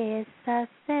ye sa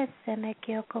se me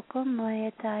kyo kokomo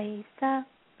ye ta isa.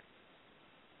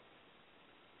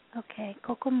 Okay,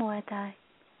 kokomo ye ta.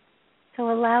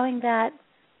 So allowing that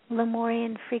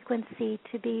Lemurian frequency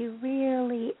to be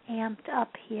really amped up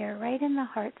here, right in the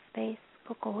heart space.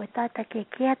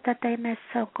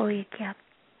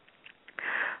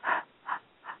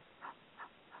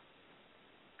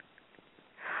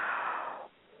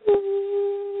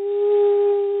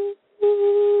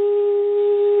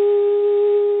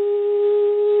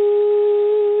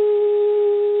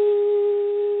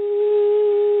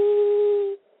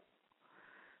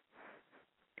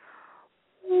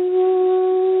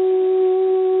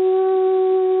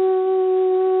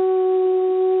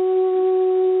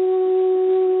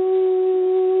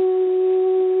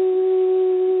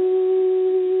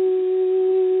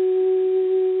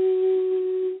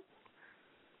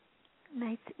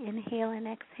 inhale and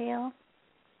exhale.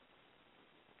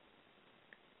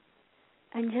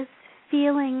 And just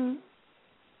feeling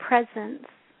presence.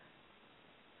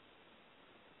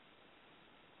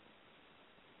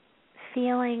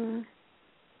 Feeling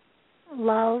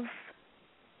love.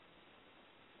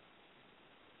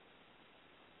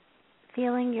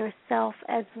 Feeling yourself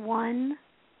as one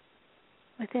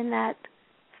within that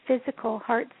physical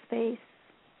heart space.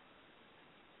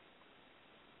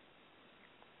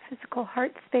 Physical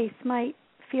heart space might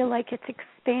feel like it's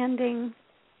expanding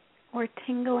or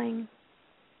tingling.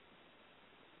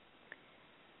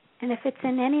 And if it's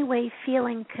in any way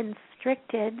feeling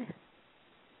constricted,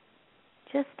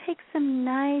 just take some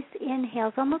nice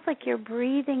inhales, almost like you're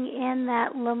breathing in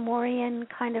that Lemurian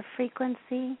kind of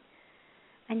frequency,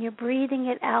 and you're breathing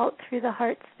it out through the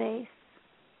heart space.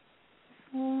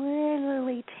 Just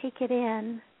literally take it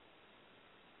in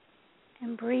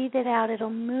and breathe it out. It'll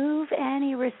move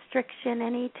any restriction,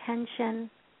 any tension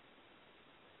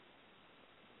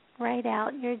right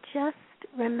out. You're just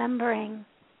remembering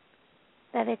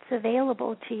that it's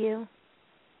available to you.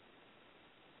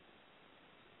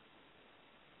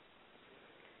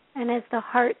 And as the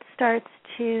heart starts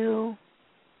to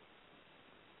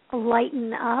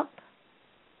lighten up,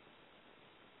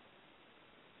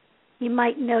 you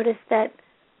might notice that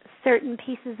certain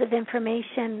pieces of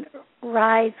information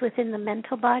rise within the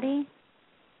mental body.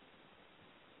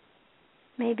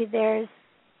 Maybe there's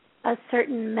a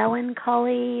certain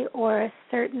melancholy or a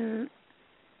certain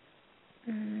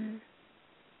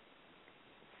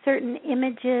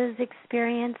images,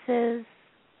 experiences,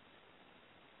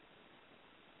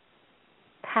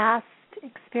 past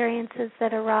experiences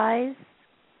that arise.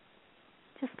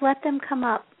 Just let them come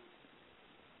up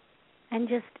and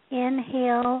just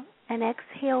inhale and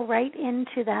exhale right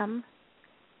into them.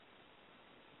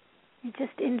 You're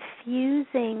just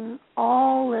infusing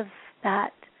all of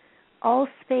that, all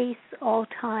space, all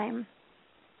time,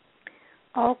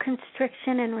 all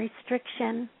constriction and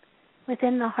restriction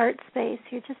within the heart space.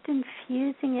 You're just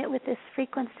infusing it with this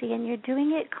frequency, and you're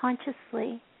doing it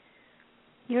consciously.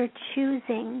 You're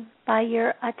choosing by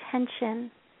your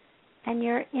attention and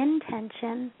your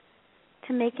intention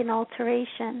to make an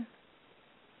alteration.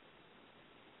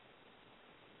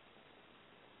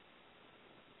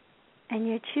 And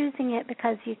you're choosing it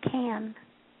because you can.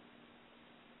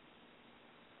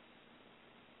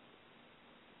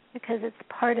 Because it's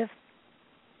part of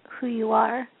who you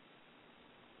are.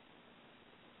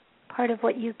 Part of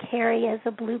what you carry as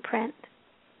a blueprint.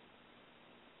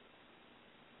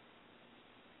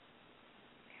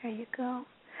 There you go.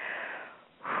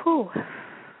 Whew.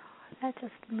 That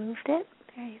just moved it.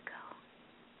 There you go.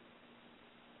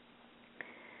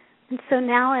 And so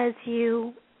now as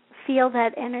you feel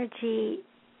that energy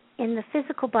in the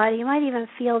physical body, you might even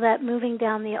feel that moving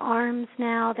down the arms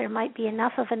now. There might be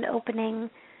enough of an opening,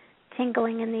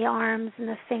 tingling in the arms and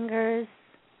the fingers.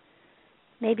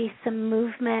 Maybe some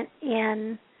movement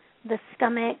in the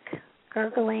stomach,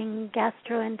 gurgling,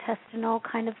 gastrointestinal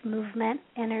kind of movement,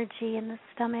 energy in the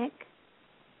stomach.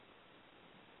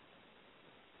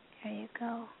 There you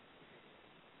go.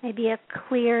 Maybe a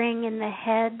clearing in the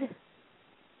head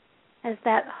as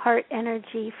that heart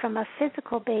energy from a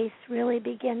physical base really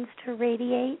begins to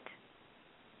radiate.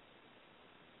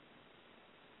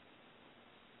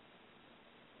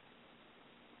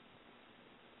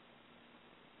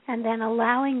 And then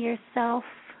allowing yourself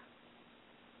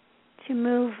to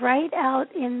move right out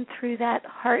in through that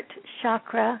heart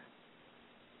chakra.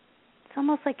 It's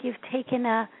almost like you've taken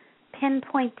a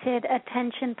pinpointed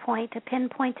attention point, a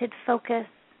pinpointed focus,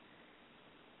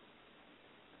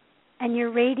 and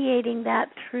you're radiating that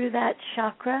through that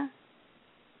chakra.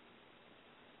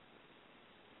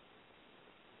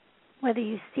 Whether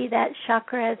you see that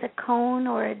chakra as a cone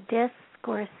or a disc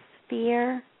or a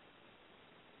sphere,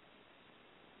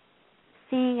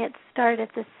 seeing it start at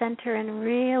the center and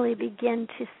really begin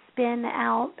to spin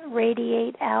out,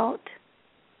 radiate out.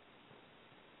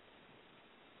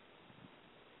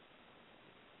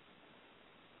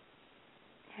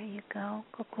 There you go.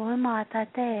 Kokoi mata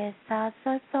te sa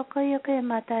so sokoyoke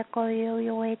mata koyo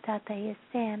yoeta te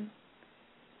sem.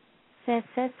 Se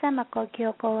semako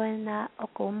kyoko na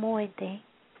okomoide.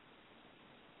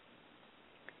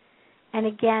 And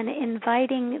again,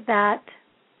 inviting that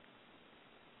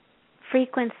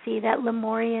frequency, that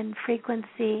Lemurian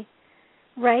frequency,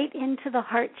 right into the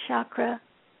heart chakra.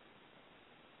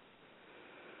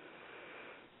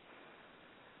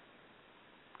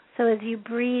 So as you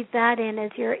breathe that in,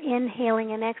 as you're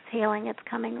inhaling and exhaling, it's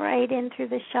coming right in through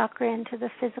the chakra into the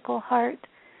physical heart,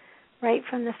 right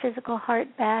from the physical heart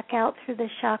back out through the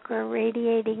chakra,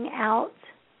 radiating out.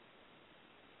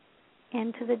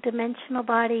 into the dimensional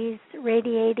bodies,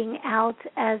 radiating out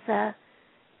as a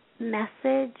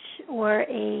message or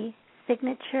a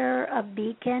signature, a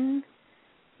beacon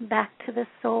back to the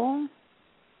soul.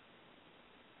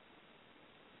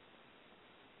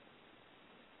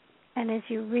 And as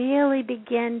you really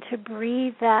begin to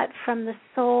breathe that from the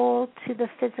soul to the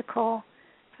physical,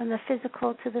 from the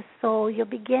physical to the soul, you'll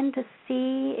begin to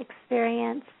see,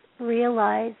 experience,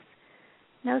 realize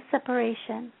no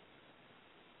separation.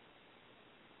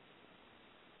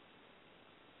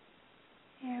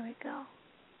 Here we go.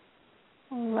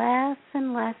 Less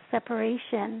and less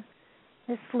separation.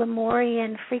 This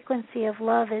Lemurian frequency of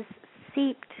love is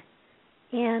seeped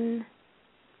in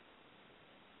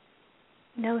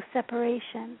no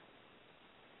separation.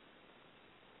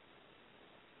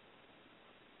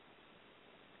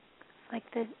 It's like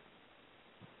the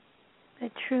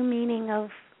true meaning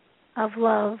of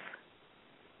love.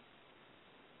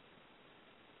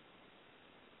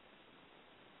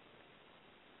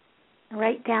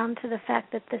 Right down to the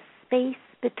fact that the space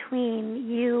between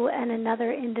you and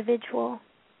another individual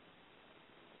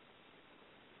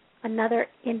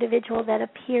that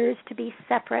appears to be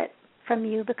separate from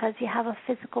you because you have a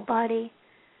physical body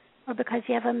or because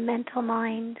you have a mental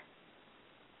mind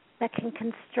that can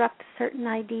construct certain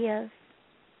ideas.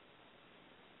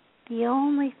 The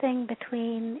only thing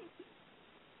between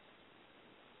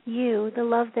you, the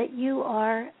love that you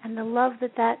are, and the love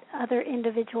that that other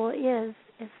individual is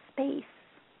space.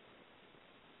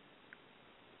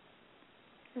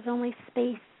 There's only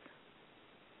space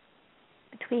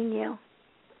between you.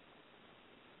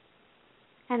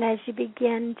 And as you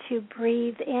begin to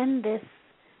breathe in this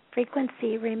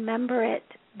frequency, remember it,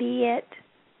 be it,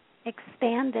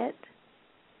 expand it,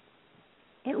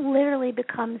 it literally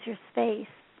becomes your space.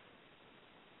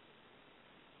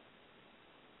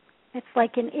 It's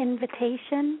like an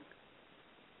invitation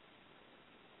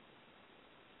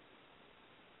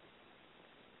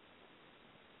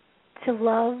to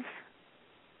love.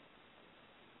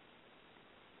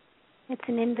 It's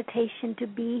an invitation to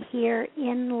be here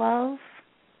in love.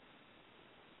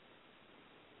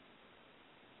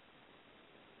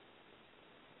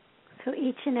 So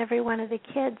each and every one of the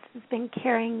kids has been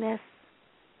carrying this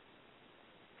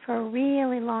for a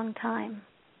really long time.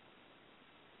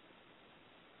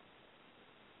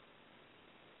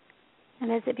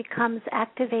 And as it becomes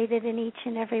activated in each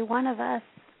and every one of us,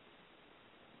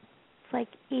 it's like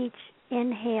each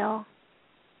inhale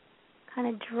kind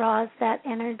of draws that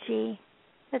energy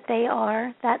that they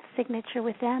are, that signature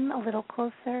with them, a little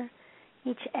closer.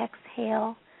 Each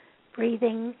exhale,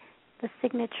 breathing the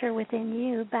signature within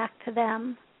you back to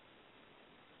them.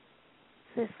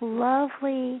 This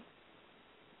lovely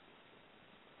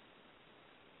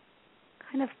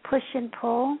kind of push and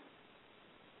pull,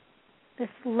 this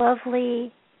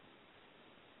lovely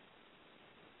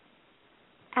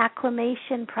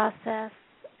acclimation process,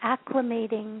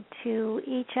 acclimating to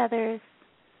each other's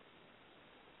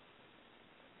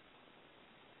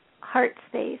heart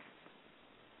space.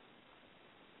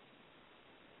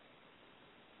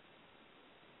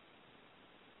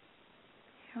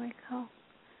 Here we go.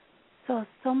 So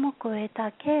somoku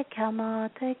eta ke kama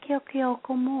te kyokyo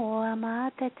kumu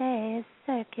amate te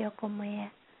se kyokumu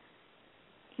ye.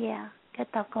 Yeah,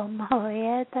 ketakomo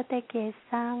ye tate ke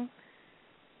sang.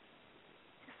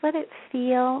 Just let it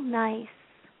feel nice.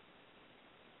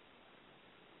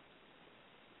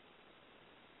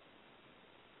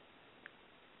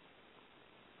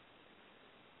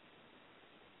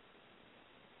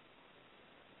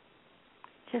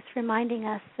 Just reminding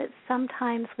us that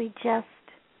sometimes we just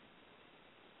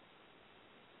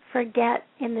forget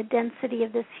in the density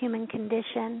of this human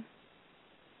condition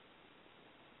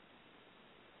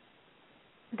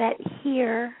that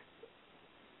here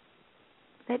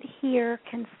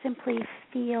can simply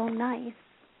feel nice.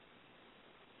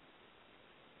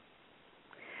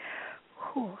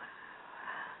 Whew.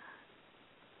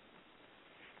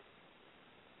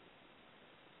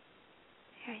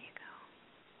 There you go.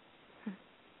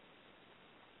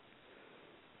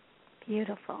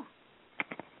 Beautiful.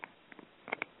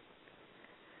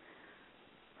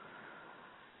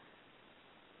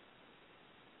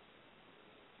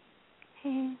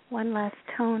 Okay, one last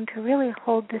tone to really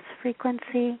hold this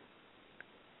frequency,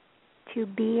 to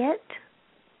be it,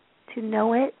 to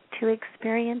know it, to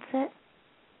experience it.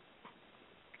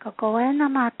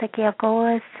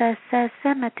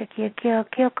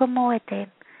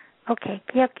 Okay,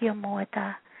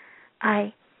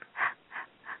 I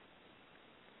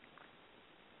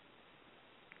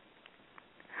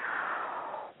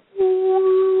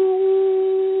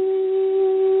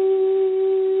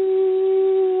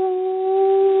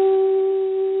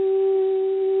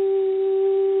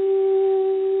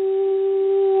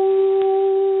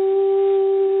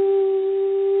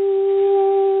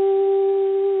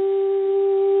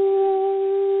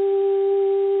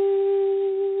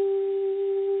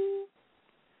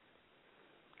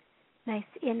Nice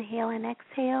inhale and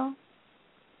exhale.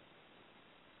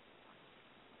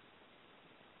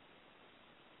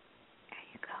 There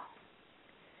you go.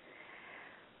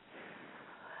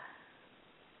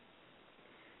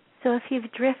 So if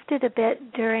you've drifted a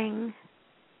bit during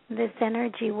this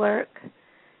energy work,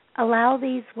 allow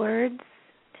these words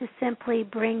to simply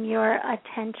bring your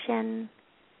attention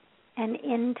and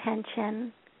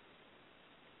intention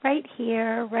right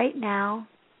here, right now.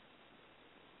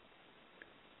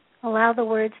 Allow the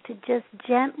words to just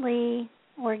gently,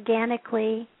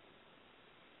 organically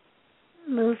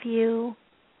move you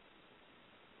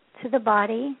to the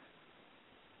body.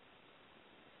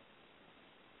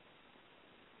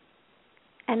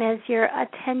 And as your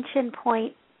attention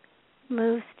point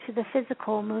moves to the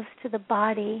physical, moves to the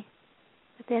body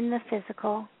within the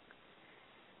physical,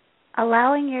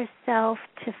 allowing yourself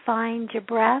to find your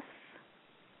breath.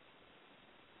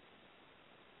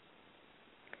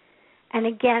 And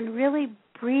again, really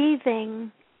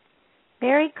breathing,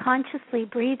 very consciously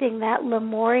breathing that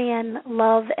Lemurian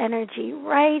love energy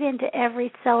right into every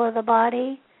cell of the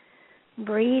body,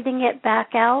 breathing it back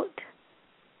out,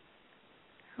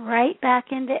 right back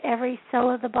into every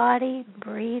cell of the body,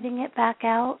 breathing it back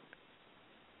out.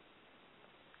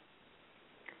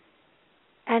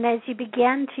 And as you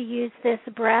begin to use this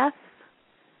breath,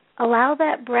 allow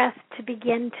that breath to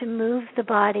begin to move the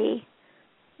body.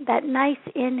 That nice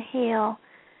inhale,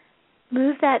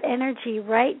 move that energy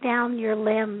right down your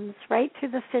limbs, right through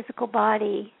the physical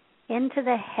body, into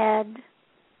the head.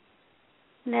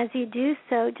 And as you do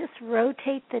so, just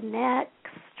rotate the neck,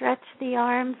 stretch the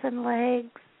arms and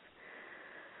legs.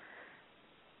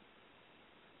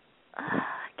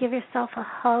 Give yourself a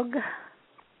hug.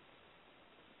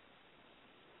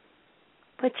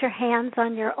 Put your hands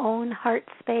on your own heart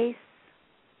space.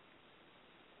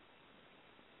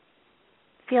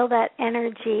 Feel that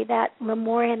energy, that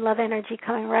Lemurian love energy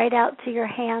coming right out to your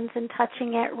hands and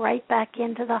touching it right back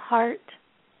into the heart.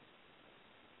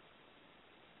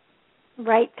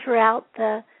 Right throughout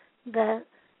the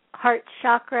heart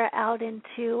chakra out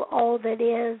into all that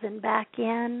is and back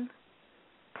in.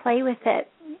 Play with it.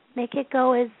 Make it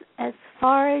go as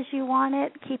far as you want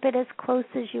it. Keep it as close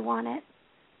as you want it.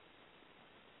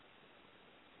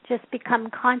 Just become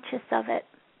conscious of it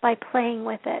by playing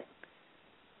with it,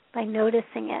 by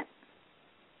noticing it.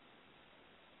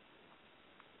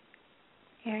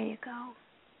 Here you go.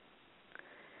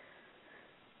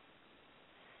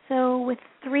 So with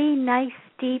 3 nice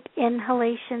deep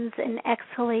inhalations and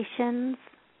exhalations,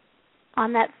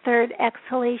 on that third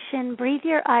exhalation, breathe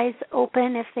your eyes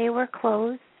open if they were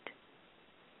closed.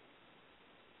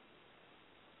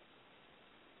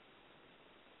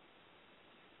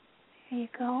 There you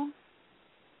go.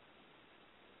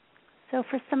 So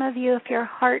for some of you, if your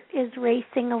heart is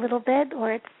racing a little bit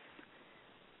or it's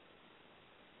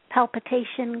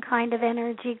palpitation kind of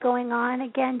energy going on,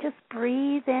 again, just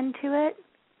breathe into it.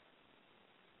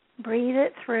 Breathe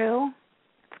it through.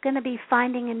 It's going to be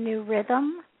finding a new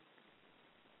rhythm,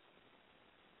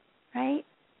 right?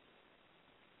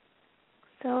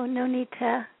 So no need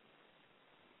to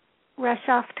rush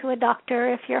off to a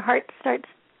doctor if your heart starts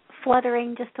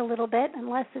fluttering just a little bit,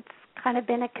 unless it's kind of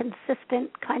been a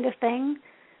consistent kind of thing.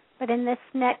 But in this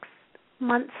next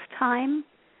month's time,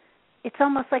 it's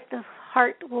almost like the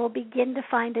heart will begin to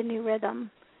find a new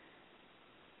rhythm.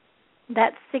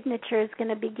 That signature is going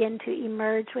to begin to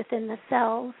emerge within the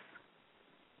cells.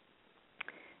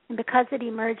 And because it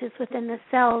emerges within the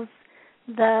cells,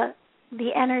 the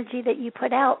energy that you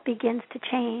put out begins to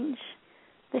change.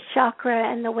 The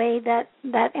chakra and the way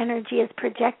that energy is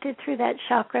projected through that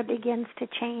chakra begins to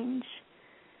change.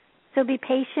 So be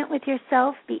patient with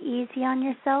yourself. Be easy on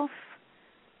yourself.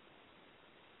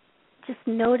 Just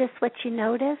notice what you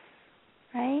notice,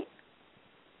 right?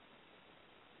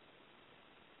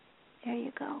 There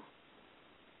you go.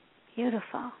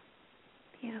 Beautiful.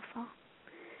 Beautiful.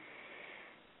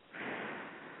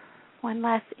 One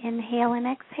last inhale and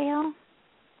exhale.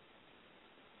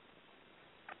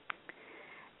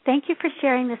 Thank you for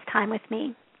sharing this time with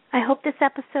me. I hope this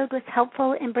episode was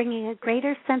helpful in bringing a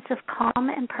greater sense of calm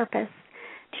and purpose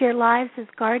to your lives as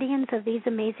guardians of these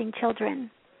amazing children.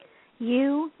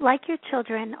 You, like your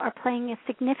children, are playing a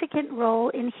significant role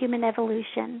in human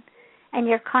evolution, and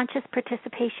your conscious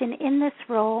participation in this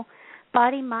role,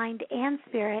 body, mind, and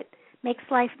spirit, makes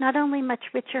life not only much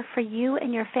richer for you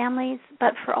and your families,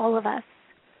 but for all of us.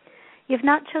 You've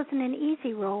not chosen an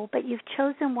easy role, but you've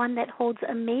chosen one that holds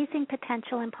amazing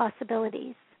potential and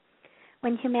possibilities.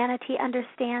 When humanity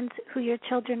understands who your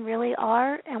children really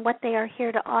are and what they are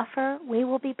here to offer, we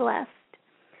will be blessed,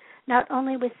 not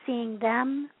only with seeing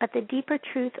them, but the deeper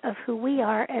truth of who we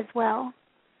are as well.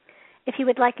 If you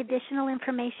would like additional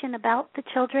information about the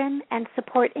children and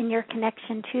support in your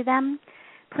connection to them,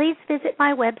 please visit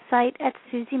my website at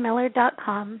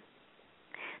SuzyMiller.com.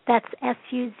 That's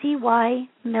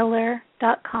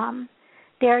SUZYMiller.com.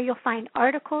 There you'll find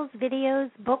articles, videos,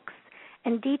 books,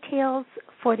 and details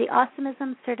for the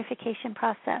Awesomism certification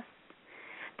process.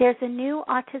 There's a new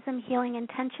Autism Healing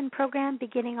Intention program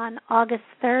beginning on August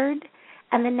 3rd,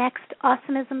 and the next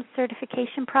Awesomism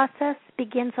certification process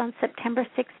begins on September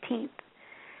 16th.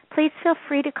 Please feel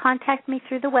free to contact me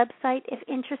through the website if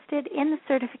interested in the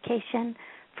certification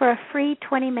for a free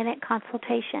 20-minute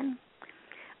consultation.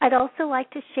 I'd also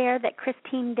like to share that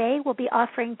Christine Day will be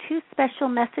offering 2 special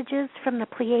messages from the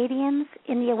Pleiadians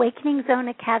in the Awakening Zone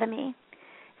Academy,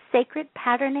 Sacred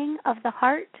Patterning of the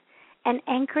Heart and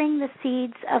Anchoring the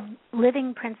Seeds of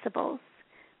Living Principles.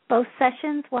 Both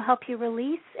sessions will help you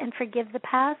release and forgive the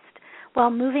past while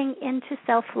moving into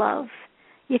self-love.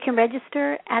 You can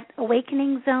register at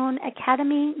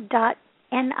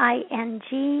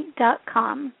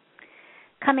awakeningzoneacademy.ning.com.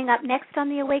 Coming up next on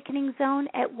the Awakening Zone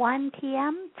at 1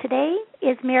 p.m. today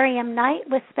is Miriam Knight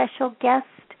with special guest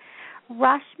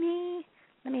Rashmi,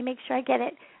 let me make sure I get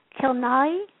it,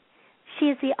 Kilnai. She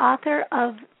is the author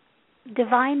of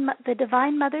The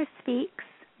Divine Mother Speaks,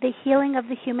 The Healing of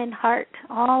the Human Heart.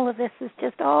 All of this is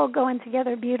just all going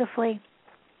together beautifully.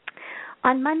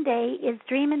 On Monday is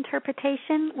Dream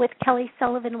Interpretation with Kelly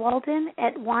Sullivan Walden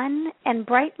at 1 and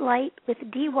Bright Light with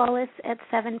Dee Wallace at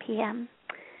 7 p.m.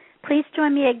 Please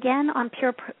join me again on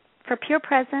for Pure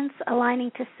Presence,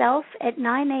 Aligning to Self at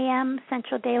 9 a.m.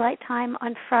 Central Daylight Time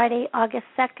on Friday, August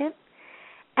 2nd,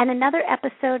 and another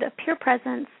episode of Pure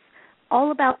Presence,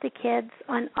 All About the Kids,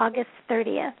 on August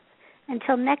 30th.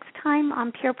 Until next time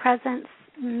on Pure Presence,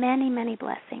 many, many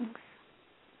blessings.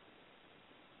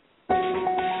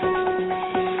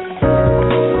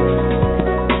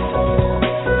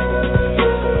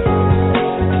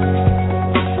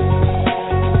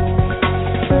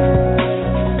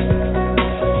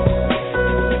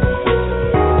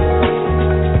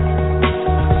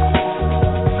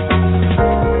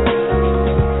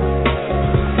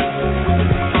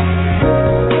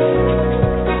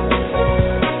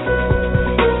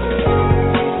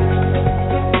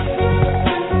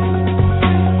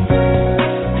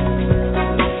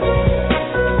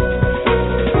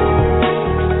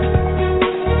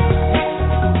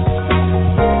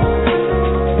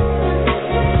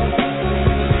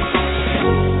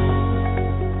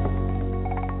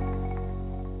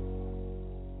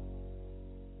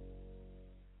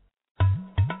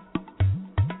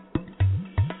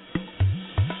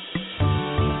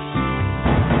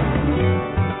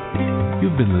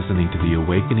 You've been listening to the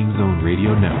Awakening Zone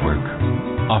Radio Network,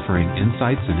 offering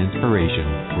insights and inspiration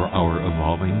for our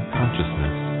evolving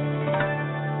consciousness.